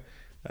sphere.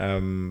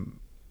 I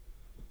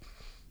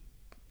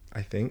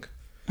think.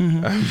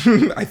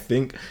 I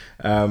think.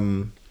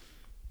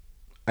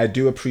 I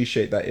do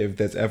appreciate that if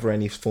there's ever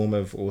any form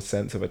of or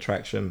sense of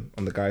attraction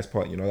on the guy's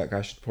part, that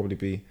guy should probably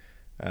be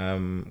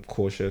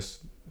cautious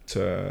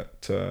to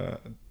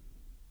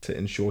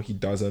ensure he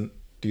doesn't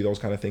do those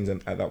kind of things,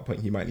 and at that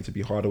point he might need to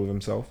be harder with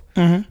himself.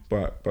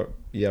 But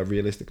yeah,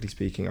 realistically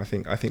speaking, I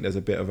think there's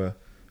a bit of a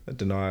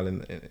denial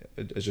in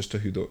as just to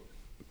who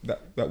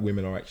that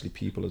women are actually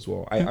people as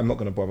well. I'm not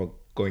going to bother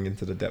going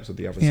into the depths of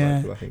the other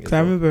side, because I think I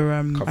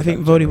remember I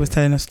think Vody was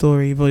telling a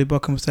story. Vody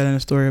Bockham was telling a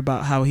story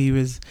about how he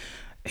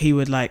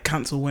would like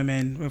cancel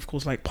women, of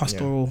course, like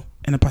pastoral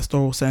in a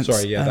pastoral sense.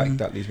 Sorry,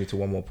 that leads me to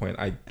one more point.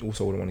 I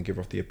also wouldn't want to give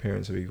off the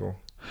appearance of evil.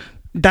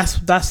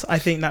 That's I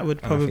think that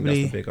would And I think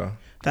probably that's the bigger.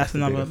 that's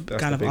another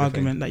kind of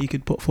argument that you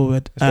could put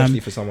forward. Especially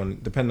for someone,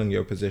 depending on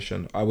your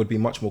position, I would be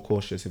much more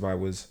cautious if I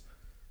was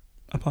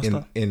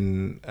apostle.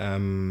 in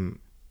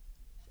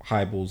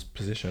Hybels'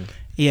 position.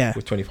 Yeah.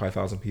 With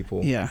 25,000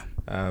 people. Yeah.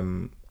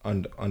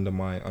 Under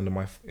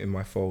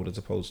my fold, as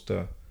opposed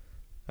to,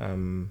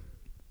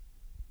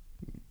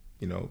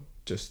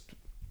 just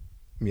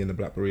me and the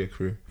Black Berea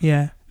crew.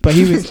 Yeah. But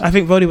he was, I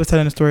think Voldy was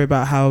telling a story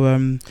about how,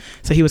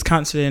 so he was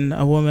counseling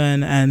a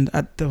woman, and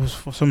there was,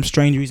 for some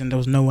strange reason, there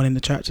was no one in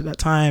the church at that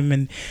time.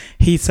 And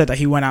he said that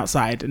he went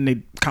outside and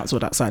they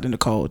counseled outside in the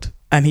cold.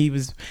 And he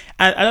was,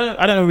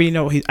 I don't really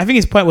know what I think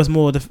his point was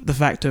more the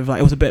fact of like,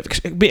 it was a bit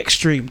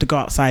extreme to go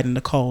outside in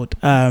the cold.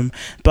 But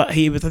I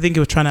think he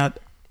was trying to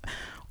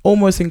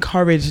almost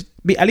encourage,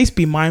 at least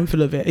be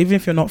mindful of it, even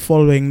if you're not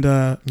following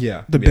the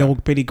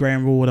Billy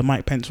Graham rule or the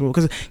Mike Pence rule.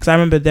 Because I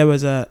remember there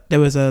was a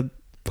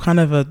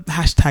kind of a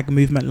hashtag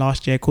movement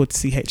last year called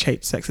CHH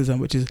sexism,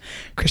 which is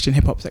Christian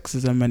hip hop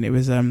sexism, and it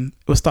was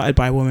started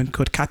by a woman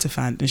called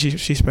Catafant, and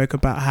she spoke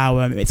about how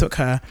it took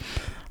her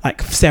like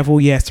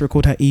several years to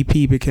record her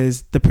EP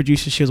because the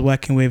producer she was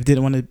working with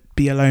didn't want to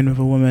be alone with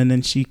a woman,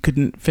 and she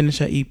couldn't finish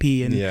her EP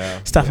and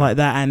stuff like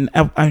that.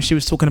 And she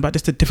was talking about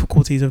just the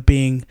difficulties of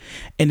being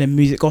in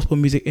the gospel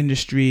music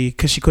industry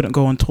because she couldn't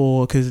go on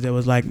tour because there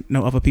was like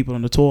no other people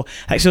on the tour.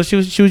 Like so she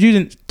was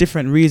using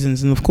different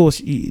reasons, and of course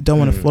you don't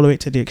want to follow it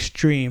to the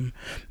extreme.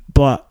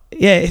 But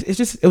yeah, it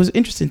was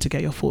interesting to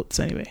get your thoughts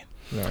anyway.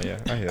 No, yeah,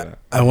 I hear that.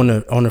 I want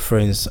to throw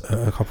in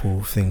a couple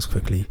of things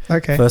quickly.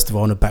 Okay. First of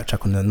all, I want to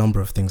backtrack on a number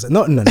of things.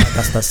 No,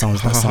 that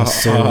sounds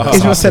so.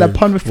 Israel said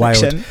upon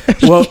reflection.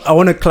 Well, I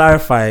want to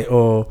clarify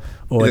or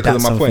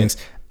adapt some things.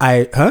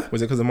 Was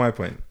it because of my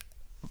point?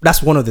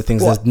 That's one of the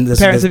things. There's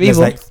Parents of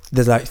Evil.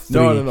 There's like three.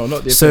 No,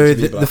 not the. So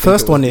the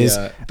first one is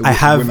I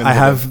have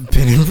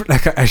been in,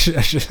 like I should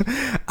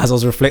as I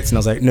was reflecting, I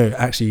was like, no,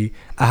 actually,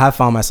 I have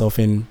found myself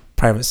in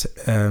private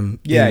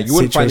you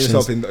wouldn't find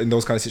yourself in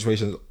those kind of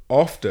situations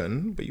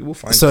often, but you will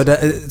find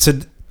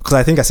because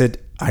I think I said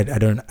I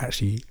don't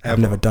actually, I've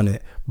never done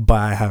it, but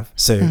I have,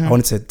 so I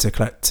wanted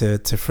to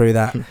throw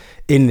that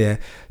in there.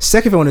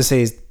 Second thing I want to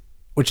say is,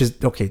 which is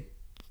okay,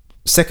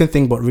 second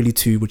thing but really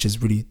two, which is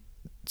really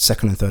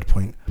second and third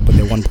point, but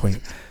they're 1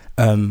 point.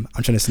 I'm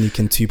trying to sneak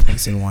in 2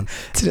 points in one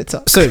to the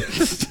top. So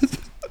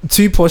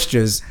 2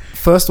 postures.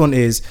 First one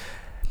is,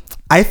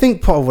 I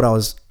think part of what I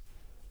was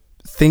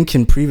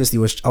thinking previously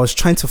was I was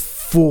trying to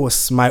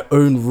force my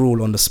own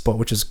rule on the spot,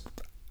 which is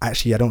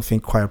actually I don't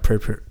think quite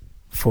appropriate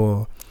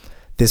for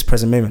this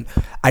present moment.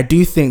 I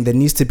do think there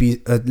needs to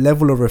be a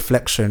level of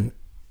reflection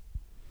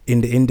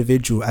in the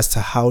individual as to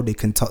how they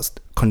conduct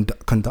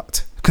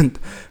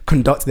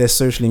their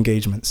social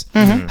engagements.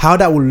 How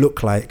that will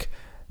look like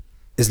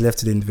is left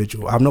to the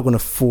individual. I'm not going to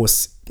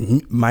force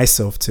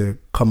myself to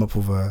come up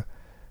with a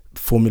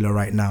formula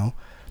right now,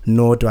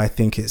 nor do I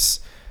think it's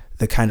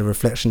the kind of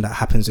reflection that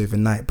happens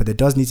overnight, but there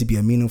does need to be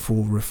a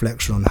meaningful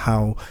reflection on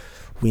how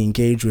we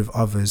engage with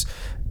others,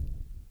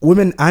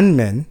 women and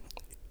men.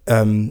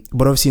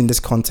 But obviously in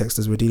this context,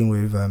 as we're dealing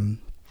with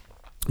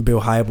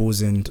Bill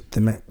Hybels and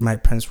the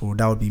Mike Pence rule,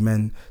 that would be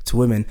men to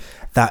women,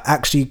 that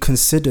actually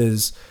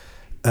considers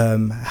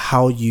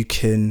how you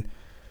can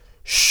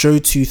show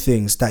 2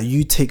 things: that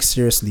you take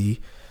seriously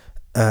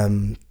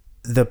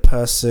the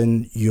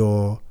person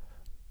you're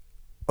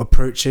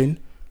approaching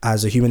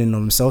as a human in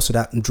themselves. So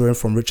that drawing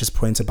from Richard's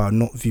point about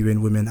not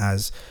viewing women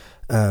as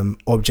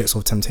objects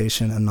of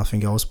temptation and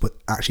nothing else, but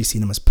actually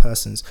seeing them as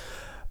persons.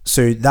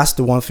 So that's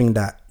the one thing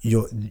that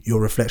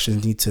your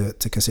reflections need to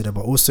consider.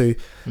 But also,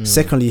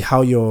 secondly,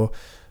 how your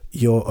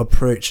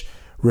approach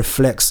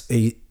reflects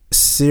a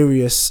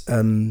serious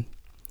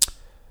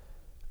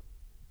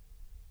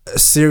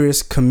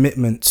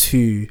commitment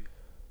to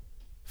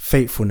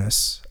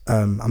faithfulness.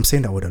 I'm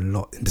saying that word a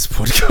lot in this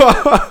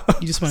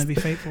podcast. You just want to be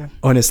faithful.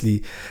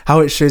 Honestly, how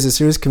it shows a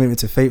serious commitment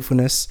to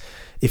faithfulness.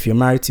 If you're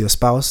married to your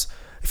spouse,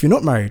 if you're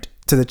not married,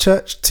 to the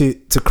church, to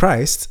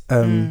Christ.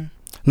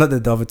 Not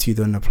that the other 2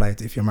 don't apply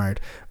if you're married,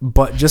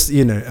 but just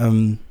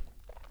showing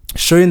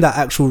that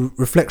actual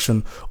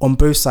reflection on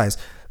both sides.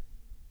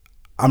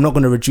 I'm not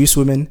going to reduce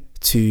women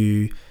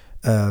to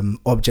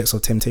objects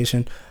of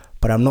temptation,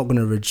 but I'm not going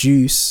to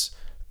reduce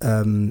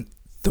the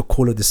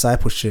call of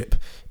discipleship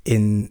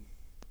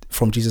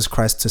from Jesus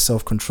Christ to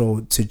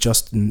self-control to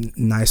just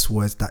nice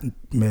words that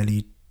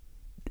merely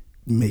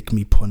make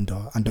me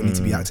ponder and don't need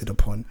to be acted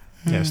upon.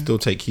 Yeah, still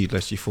take heed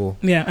lest you fall.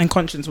 Yeah, and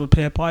conscience would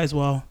play a part as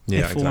well. Yeah,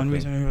 if for one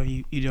reason or another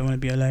you don't want to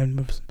be alone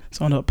with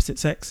someone of the opposite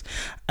sex.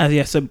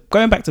 So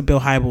going back to Bill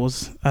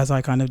Hybels, as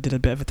I kind of did a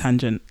bit of a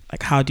tangent,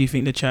 like how do you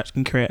think the church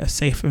can create a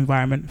safe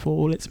environment for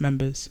all its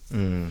members?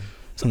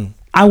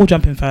 I will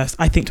jump in first.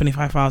 I think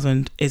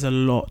 25,000 is a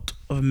lot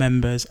of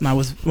members, and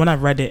when I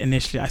read it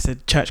initially, I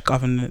said church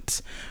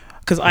governance,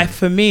 because I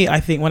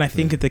think when I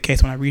think of the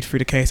case, when I read through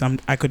the case,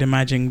 I could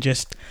imagine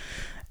just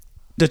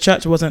the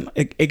church wasn't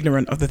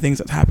ignorant of the things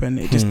that happened.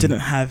 It just didn't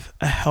have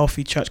a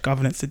healthy church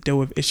governance to deal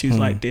with issues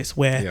like this,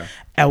 where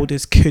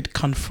elders could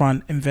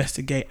confront,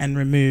 investigate, and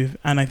remove.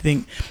 And I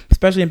think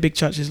especially in big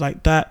churches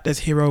like that, there's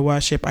hero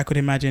worship. I could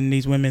imagine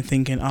these women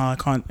thinking, "Oh, I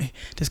can't.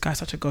 This guy's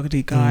such a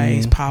godly guy.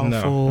 He's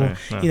powerful." No.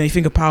 You know, you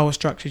think of power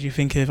structures. You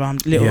think of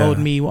little old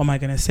me. What am I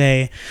gonna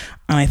say?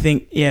 And I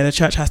think, the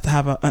church has to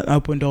have an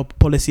open door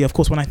policy. Of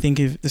course, when I think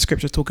of the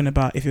scripture talking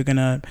about if you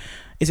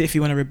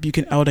want to rebuke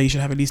an elder, you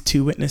should have at least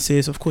 2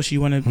 witnesses. Of course,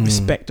 you want to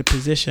respect the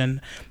position,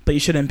 but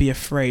you shouldn't be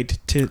afraid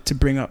to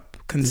bring up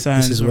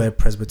concerns. This is where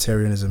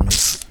Presbyterianism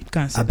is.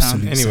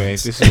 Absolutely. Anyway,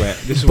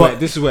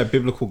 this is where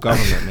biblical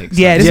government makes sense.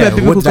 Yeah, this is where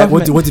biblical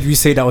government. What did we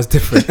say that was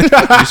different? You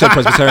said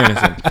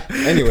Presbyterianism.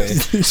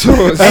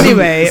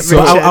 Anyway,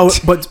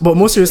 but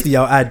more seriously,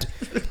 I'll add.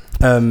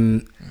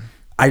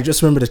 I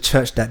just remember the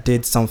church that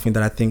did something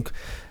that I think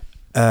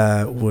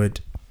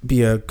would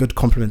be a good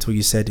compliment to what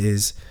you said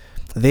is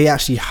they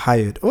actually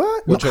hired.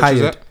 What church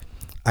is that?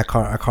 I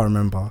can't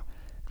remember.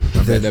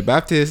 They're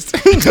Baptist.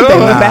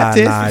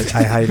 Baptist.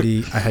 I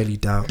highly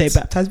doubt. They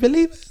baptize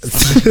believers.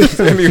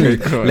 Anyway,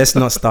 let's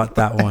not start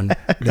that one.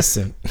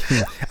 Listen,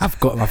 I've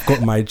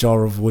got my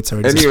jar of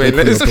water. Anyway,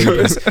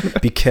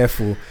 be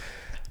careful.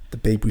 The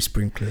baby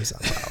sprinklers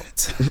are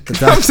out.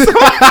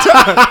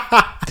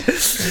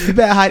 You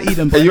better hide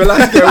Eden. Are you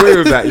allowed to get away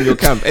with that in your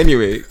camp?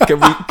 Anyway, can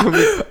we?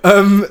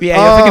 You're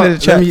thinking of the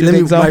church.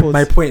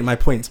 Let me my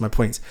points.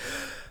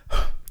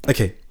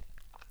 Okay,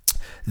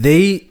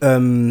 they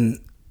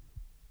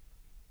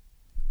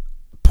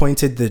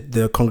pointed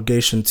the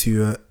congregation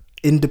to an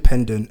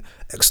independent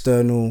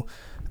external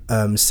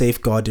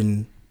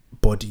safeguarding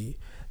body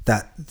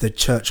that the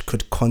church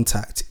could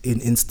contact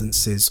in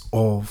instances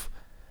of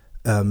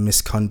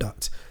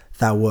misconduct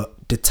that were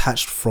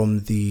detached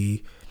from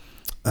the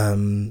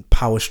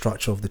power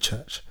structure of the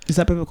church. Is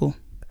that biblical?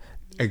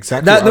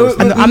 Exactly.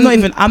 I'm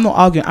not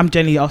arguing. I'm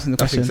genuinely asking the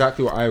That's question.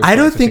 exactly what I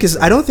don't think it's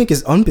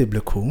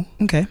unbiblical.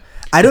 Okay.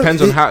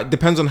 Depends on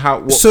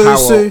how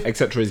power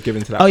etc. is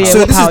given to that. Oh, yeah.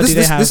 So what power do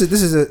they have?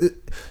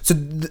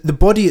 The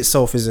body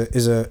itself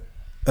is a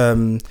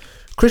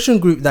Christian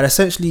group that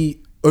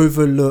essentially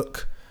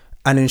overlook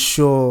and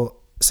ensure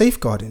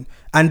safeguarding,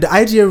 and the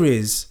idea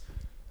is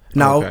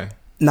now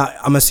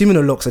I'm assuming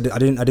a lot. I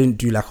didn't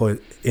do like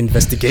an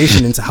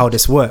investigation into how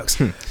this works,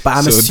 but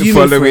I'm assuming the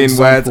following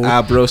words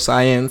are bro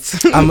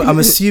science. I'm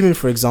assuming,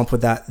 for example,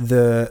 that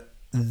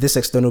this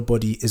external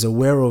body is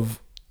aware of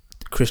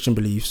Christian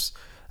beliefs,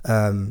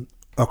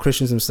 or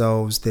Christians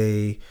themselves.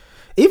 They,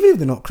 even if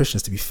they're not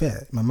Christians, to be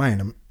fair, in my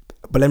mind,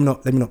 but let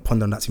me not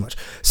ponder on that too much.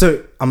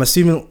 So I'm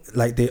assuming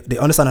like they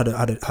understand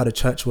how the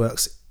church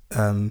works,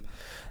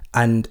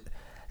 and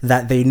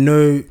that they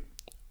know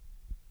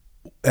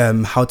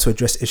how to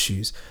address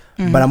issues.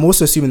 But I'm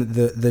also assuming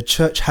that the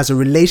church has a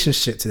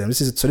relationship to them.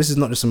 This is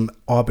not just some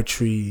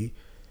arbitrary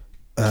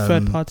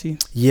third party.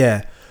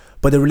 Yeah,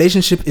 but the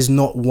relationship is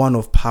not one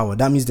of power.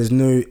 That means there's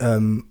no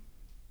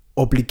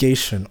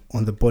obligation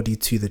on the body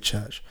to the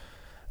church.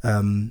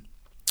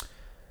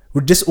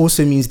 This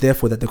also means,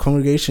 therefore, that the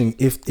congregation,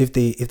 if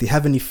they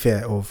have any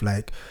fear of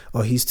like,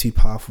 oh, he's too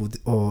powerful,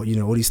 or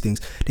all these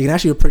things, they can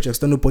actually approach an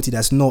external body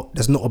that's not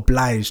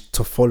obliged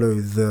to follow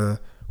the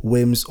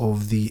whims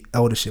of the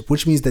eldership,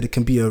 which means that it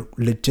can be a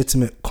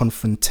legitimate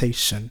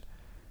confrontation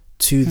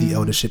to the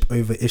eldership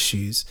over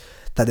issues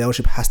that the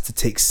eldership has to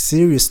take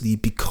seriously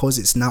because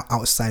it's now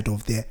outside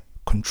of their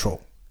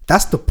control.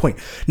 That's the point.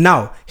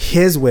 Now,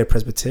 here's where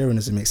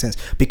Presbyterianism makes sense,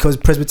 because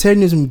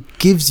Presbyterianism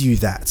gives you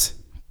that.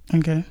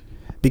 Okay.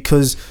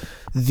 Because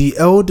the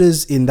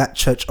elders in that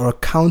church are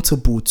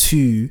accountable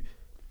to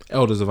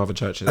elders of other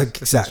churches.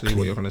 Exactly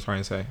what you're going to try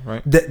and say,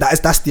 right?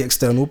 That's the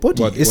external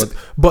body. The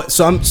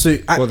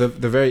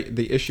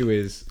issue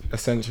is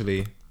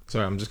essentially.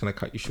 Sorry, I'm just going to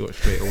cut you short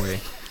straight away.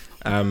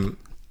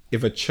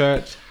 If a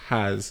church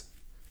has,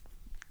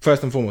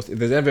 first and foremost, if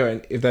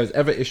there's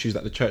ever issues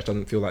that the church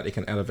doesn't feel like they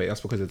can elevate,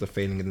 that's because there's a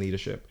failing in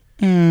leadership.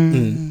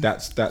 And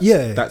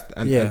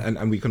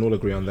we can all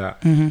agree on that.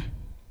 Mm-hmm.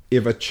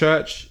 If a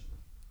church,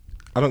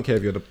 I don't care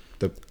if you're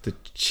the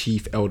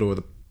chief elder or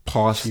the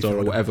pastor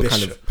or whatever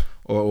kind of,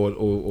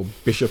 or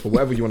bishop or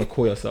whatever you want to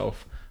call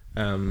yourself.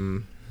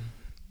 Whatever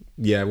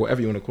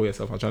you want to call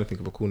yourself. I'm trying to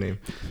think of a cool name,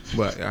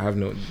 but I have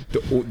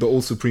the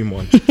all supreme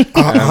one.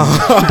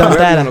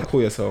 Whatever you want to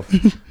call yourself.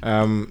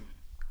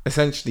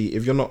 Essentially,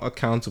 if you're not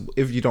accountable,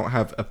 if you don't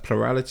have a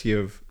plurality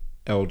of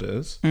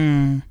elders,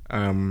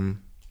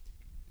 then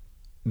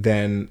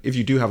if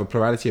you do have a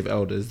plurality of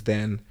elders,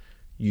 then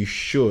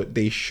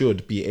they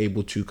should be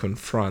able to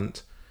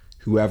confront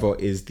whoever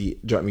is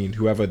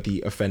whoever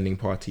the offending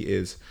party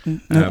is.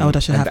 No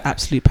elder should have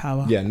absolute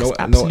power. Yeah, no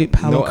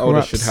power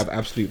elder should have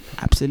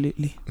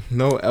absolutely.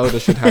 No elder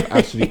should have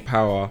absolute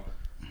power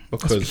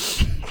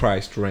because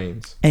Christ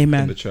reigns.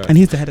 Amen. In the church, and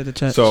he's the head of the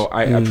church. So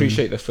I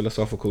appreciate the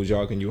philosophical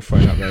jargon you were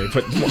throwing out there,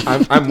 but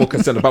I'm more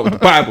concerned about what the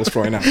Bible's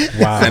throwing out.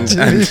 Wow, and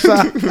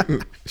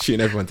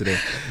shooting everyone today.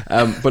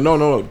 But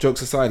no.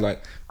 Jokes aside,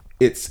 like.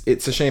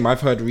 It's a shame.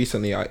 I've heard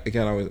recently. I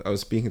was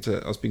speaking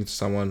to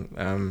someone,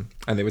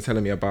 and they were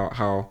telling me about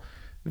how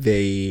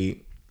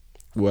they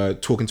were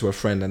talking to a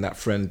friend, and that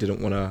friend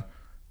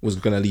was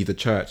gonna leave the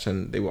church,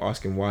 and they were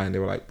asking why, and they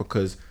were like,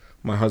 because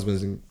my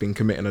husband's been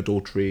committing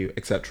adultery,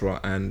 etc.,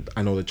 and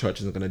I know the church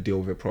isn't going to deal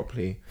with it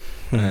properly,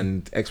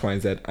 and X, Y,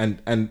 and Z.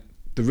 And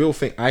the real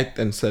thing, I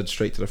then said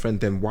straight to the friend,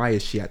 then why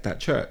is she at that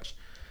church?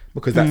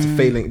 Because that's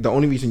failing. The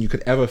only reason you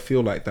could ever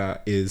feel like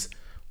that is,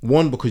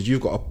 one, because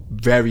you've got a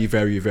very,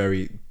 very,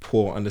 very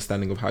poor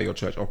understanding of how your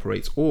church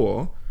operates,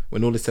 or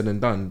when all is said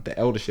and done, the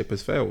eldership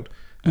has failed.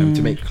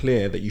 To make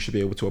clear that you should be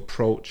able to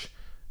approach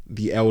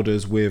the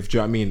elders with, do you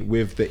know what I mean,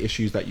 with the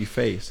issues that you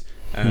face.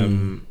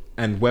 And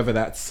whether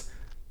that's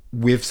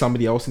with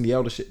somebody else in the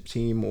eldership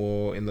team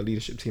or in the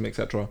leadership team,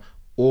 etc.,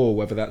 or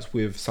whether that's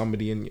with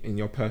somebody in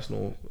your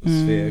personal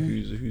sphere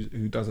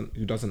who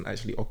doesn't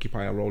actually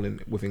occupy a role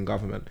within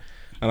government.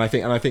 And I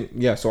think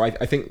yeah. So I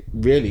think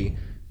really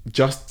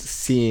just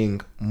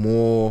seeing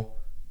more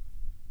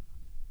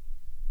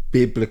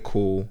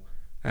biblical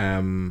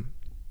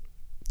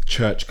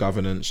church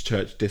governance,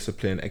 church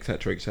discipline,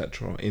 etc.,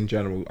 in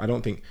general. I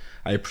don't think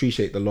I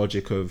appreciate the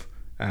logic of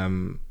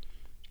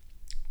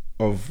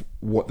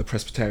what the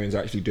Presbyterians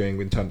are actually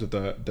doing in terms of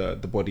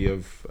the body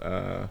of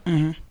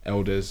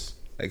elders,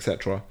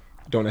 etc.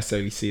 Don't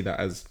necessarily see that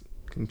as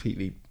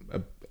completely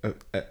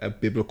a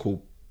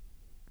biblical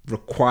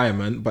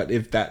requirement, but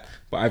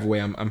either way,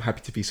 I'm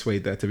happy to be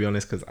swayed there, to be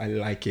honest, because I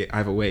like it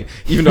either way.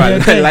 Even though I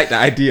like the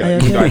idea,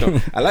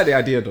 I like the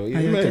idea though.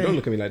 Don't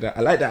look at me like that.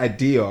 I like the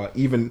idea,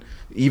 even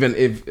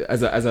if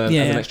as an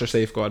extra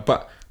safeguard.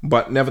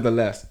 But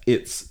nevertheless,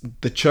 it's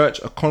the church.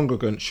 A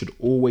congregant should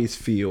always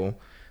feel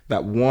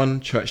that,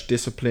 one, church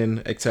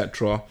discipline,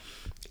 etc.,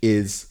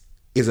 is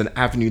an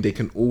avenue they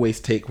can always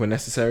take when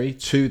necessary.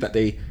 Two, that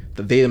they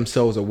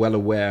themselves are well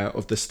aware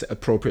of the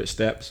appropriate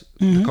steps,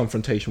 the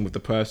confrontation with the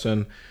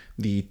person,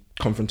 the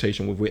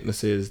confrontation with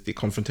witnesses, the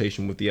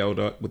confrontation with the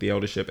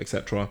eldership,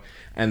 etc.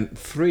 And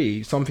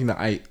three, something that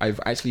I've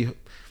actually,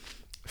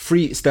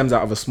 three stems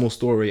out of a small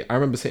story. I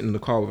remember sitting in the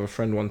car with a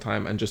friend one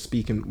time and just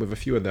speaking with a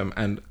few of them,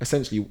 and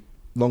essentially,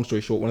 long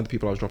story short, one of the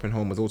people I was dropping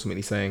home was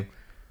ultimately saying,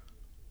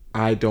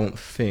 I don't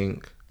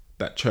think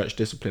that church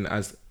discipline,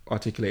 as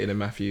articulated in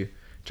Matthew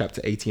chapter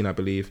 18, I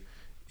believe,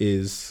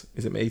 is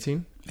it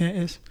 18? Yeah, it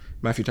is.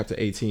 Matthew chapter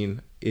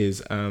 18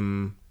 is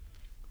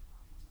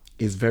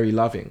very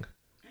loving.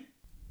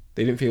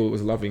 They didn't feel it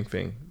was a loving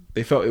thing.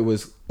 They felt it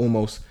was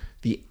almost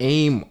the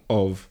aim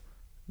of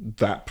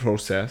that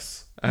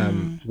process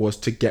was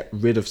to get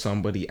rid of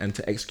somebody and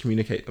to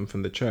excommunicate them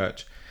from the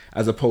church,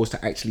 as opposed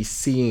to actually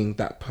seeing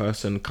that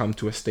person come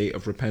to a state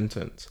of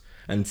repentance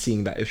and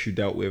seeing that issue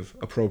dealt with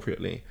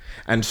appropriately.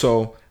 And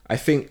so I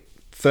think,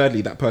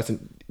 thirdly, that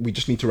person, we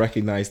just need to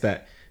recognize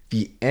that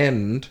the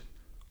end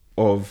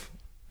of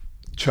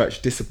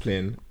church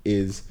discipline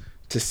is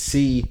to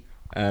see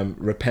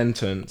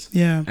repentance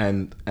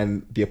and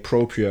the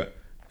appropriate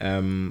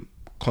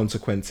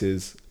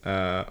consequences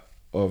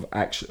of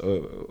action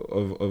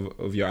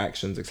of your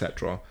actions,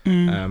 etc.,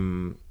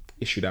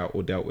 issued out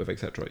or dealt with,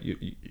 etc.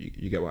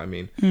 You get what I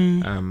mean?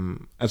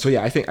 And so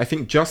yeah, I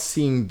think just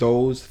seeing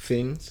those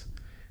things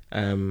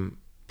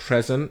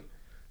present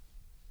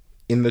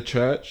in the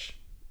church,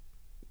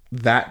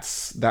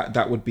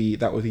 that would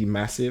be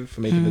massive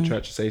for making the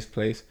church a safe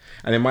place.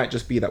 And it might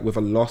just be that with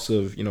a loss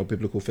of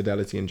biblical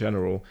fidelity in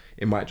general,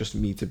 it might just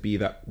need to be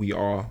that we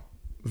are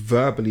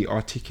verbally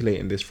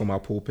articulating this from our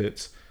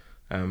pulpits,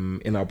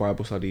 in our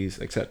Bible studies,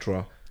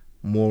 etc.,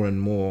 more and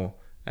more,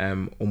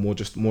 or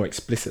more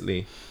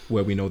explicitly,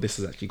 where we know this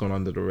has actually gone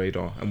under the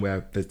radar, and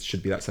where there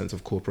should be that sense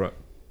of corporate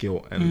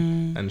guilt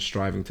and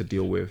striving to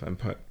deal with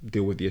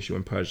deal with the issue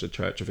and purge the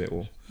church of it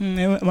all.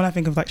 When I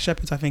think of like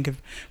shepherds, I think of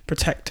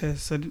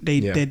protectors. So they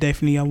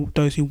definitely are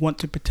those who want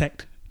to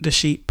protect the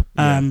sheep.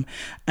 And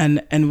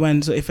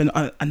when if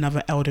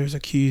another elder is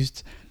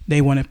accused,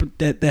 they want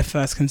to their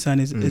first concern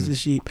is the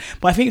sheep.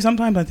 But I think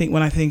sometimes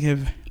when I think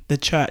of the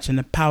church and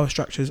the power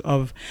structures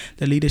of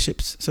the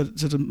leaderships, so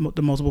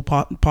the multiple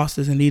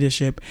pastors and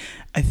leadership,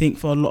 I think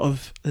for a lot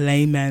of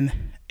laymen,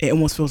 it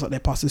almost feels like their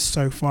pastor's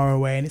so far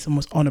away and it's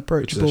almost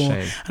unapproachable.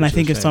 And I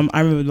think of I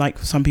remember like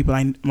some people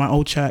in my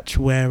old church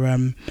where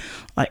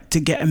like to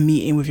get a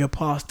meeting with your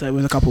pastor, it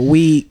was a couple of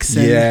weeks,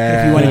 and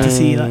if you wanted to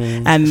see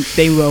and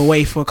they were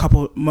away for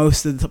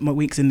most of the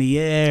weeks in the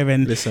year,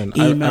 and listen,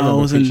 I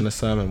remember preaching a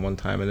sermon one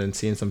time and then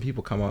seeing some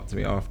people come up to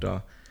me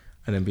after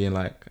and then being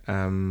like,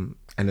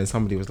 and then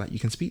somebody was like, you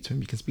can speak to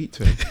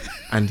him.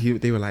 And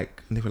they were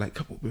like,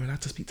 we're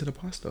allowed to speak to the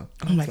pastor.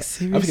 And I'm like,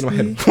 seriously? I'm thinking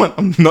in my head, one,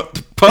 I'm not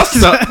the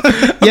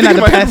pastor. You're not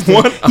the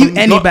pastor. You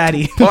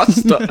anybody.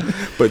 Pastor.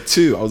 But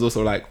two, I was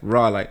also like,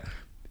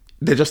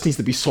 there just needs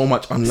to be so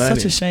much unlearning.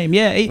 Such a shame.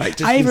 Yeah.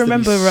 I even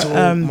remember,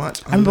 I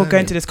remember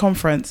going to this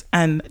conference,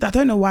 and I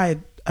don't know why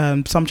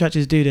some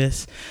churches do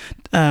this,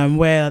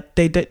 where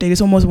they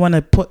just almost want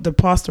to put the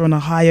pastor on a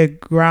higher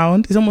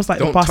ground. It's almost like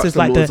the pastor's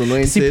like the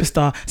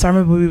superstar. So I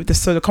remember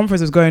the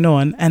conference was going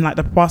on, and like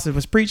the pastor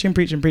was preaching,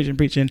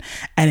 and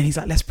then he's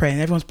like, let's pray,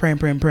 and everyone's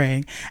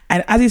praying,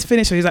 and as he's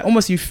finished, he's like,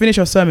 almost you finish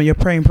your sermon, you're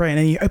praying, and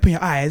then you open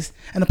your eyes,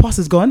 and the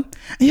pastor's gone,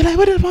 and you're like,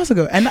 where did the pastor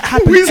go? And that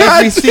happens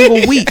every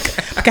single week.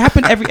 Like it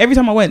happened every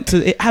time I went. So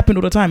it happened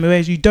all the time.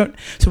 Whereas you don't.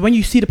 So when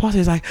you see the pastor,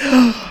 it's like.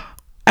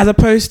 As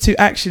opposed to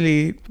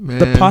actually,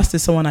 the pastor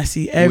is someone I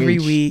see every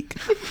week.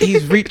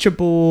 He's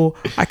reachable.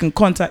 I can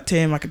contact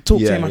him. I can talk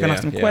to him. I can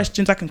ask him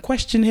questions. I can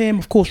question him,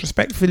 of course,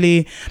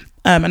 respectfully.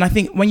 And I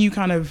think when you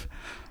kind of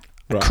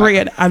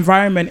create an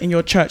environment in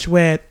your church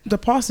where the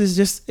pastor is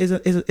just is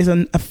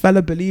a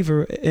fellow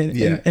believer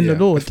in the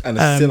Lord, and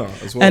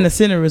a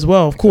sinner as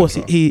well, Of course,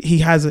 he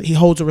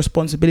holds a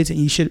responsibility,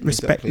 and you should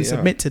respect and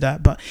submit to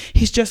that. But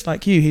he's just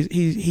like you.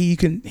 You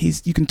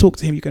can talk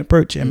to him, you can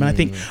approach him, and I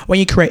think when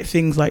you create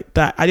things like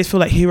that, I just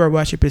feel like hero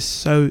worship is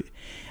so.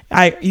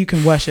 You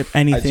can worship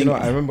anything.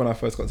 I remember when I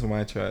first got to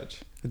my church.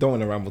 I don't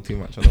want to ramble too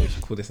much. I know we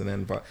should call this an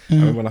end, but I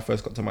remember when I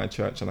first got to my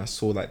church and I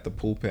saw like the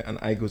pulpit, and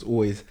I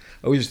always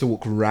used to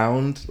walk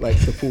around like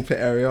the pulpit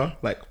area,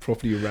 like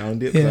properly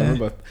around it. Because I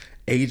remember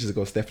ages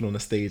ago stepping on the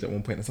stage at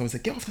one point, and someone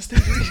said, "Get off the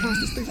stage, get off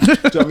the stage." Do you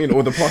know what I mean?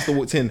 Or the pastor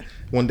walked in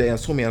one day and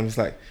saw me, and I was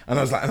like,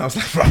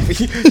 "Bro," do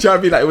you know what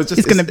I mean? Like it was just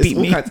it's gonna beat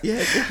me.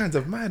 It's all kinds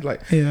of mad,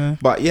 like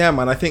But yeah,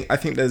 man, I think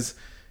there's.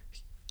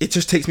 It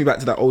just takes me back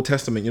to that Old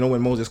Testament. You know,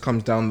 when Moses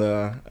comes down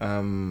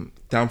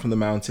down from the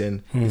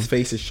mountain, his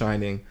face is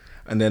shining.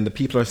 And then the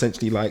people are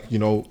essentially like, you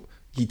know,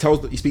 he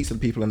speaks to the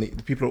people, and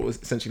the people are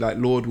essentially like,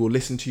 "Lord, we'll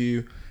listen to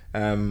you,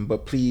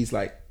 but please,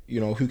 like, you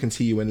know, who can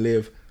see you and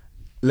live?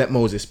 Let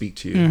Moses speak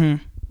to you,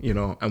 you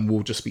know, and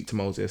we'll just speak to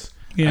Moses."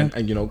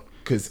 And you know,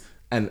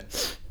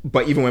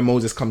 but even when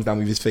Moses comes down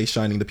with his face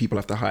shining, the people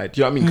have to hide.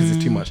 Do you know what I mean? Because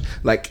it's too much.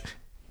 Like,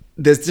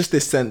 there's just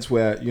this sense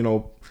where, you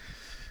know,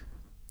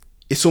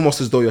 it's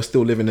almost as though you're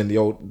still living in the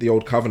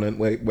old covenant,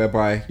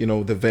 whereby, you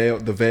know, the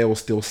veil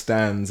still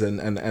stands,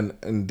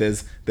 and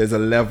there's a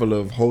level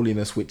of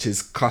holiness which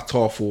is cut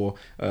off, or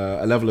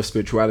a level of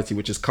spirituality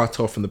which is cut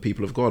off from the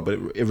people of God. But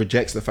it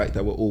rejects the fact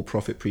that we're all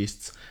prophet,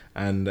 priests,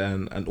 and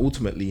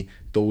ultimately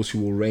those who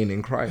will reign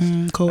in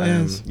Christ,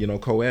 co-heirs. You know,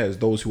 co-heirs,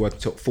 those who are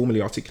to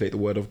formally articulate the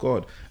word of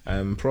God,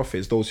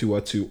 prophets, those who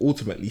are to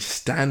ultimately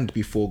stand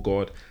before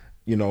God,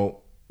 you know,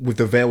 with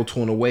the veil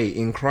torn away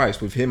in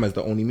Christ, with him as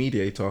the only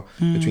mediator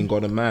between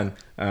God and man,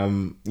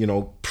 you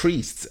know,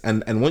 priests.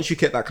 And once you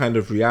get that kind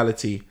of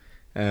reality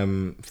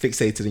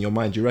fixated in your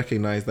mind, you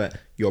recognize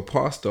that your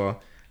pastor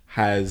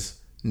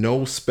has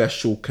no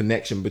special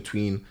connection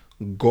between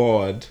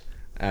God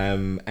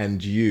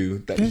and you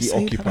that he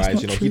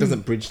occupies. You know, he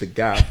doesn't bridge the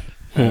gap.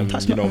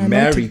 You know,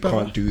 Mary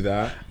can't do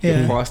that.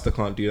 The pastor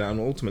can't do that. And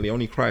ultimately,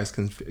 only Christ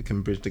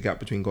can bridge the gap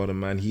between God and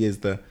man. He is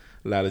the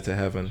ladder to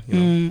heaven, you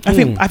know?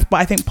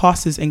 I think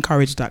pastors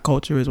encourage that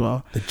culture as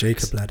well. The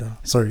Jacob ladder.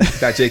 Sorry.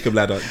 That Jacob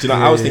ladder. Do you know,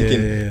 I was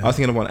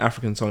thinking of one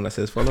African song that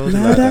says, "Follow the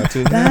ladder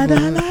to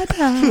heaven."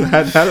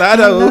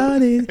 Ladder.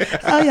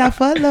 Oh yeah,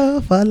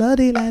 follow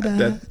the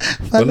ladder.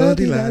 Follow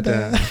the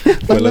ladder.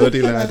 Follow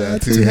the ladder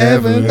to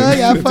heaven. Oh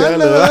yeah,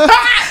 follow.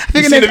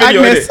 Thinking of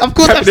Agnes. Of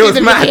course I've seen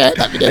the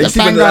video. You see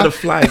when the ladder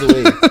flies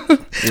away.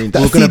 We're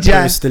going to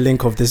post the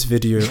link of this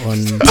video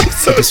on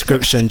the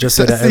description just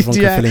so that everyone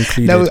can feel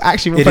included. No,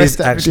 actually, it is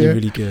actually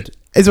really good.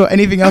 Is there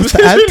anything else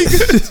to add?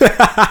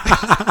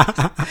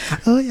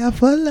 Oh yeah,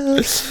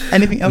 follow.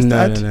 Anything else to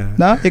add?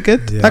 No, you're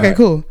good? Yeah. Okay,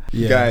 cool.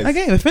 Yeah. Guys,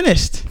 okay, we're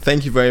finished.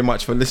 Thank you very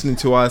much for listening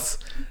to us.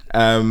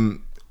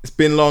 It's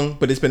been long,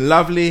 but it's been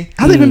lovely. It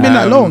hasn't even been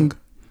that long.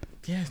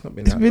 Yeah, it's not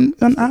been that long. It's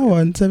been an hour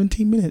and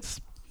 17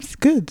 minutes. It's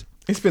good.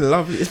 It's been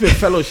lovely. It's been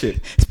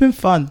fellowship. It's been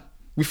fun.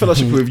 We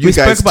fellowship with you guys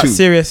too. We spoke about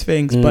serious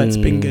things, but it's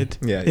been good.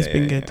 It's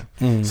been good.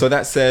 So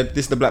that said,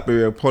 this is the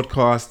Blackberry Radio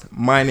podcast.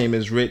 My name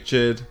is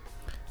Richard.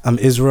 I'm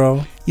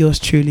Israel. Yours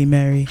truly,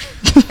 Mary.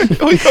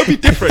 Oh, you gotta be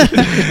different.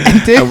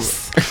 And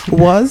this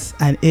was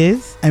and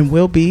is and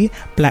will be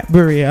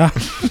Blackberry. Is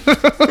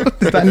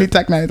that new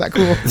tag now? Is that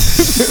cool?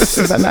 Is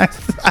that nice?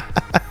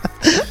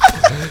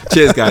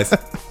 Cheers, guys.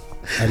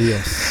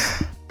 Adios.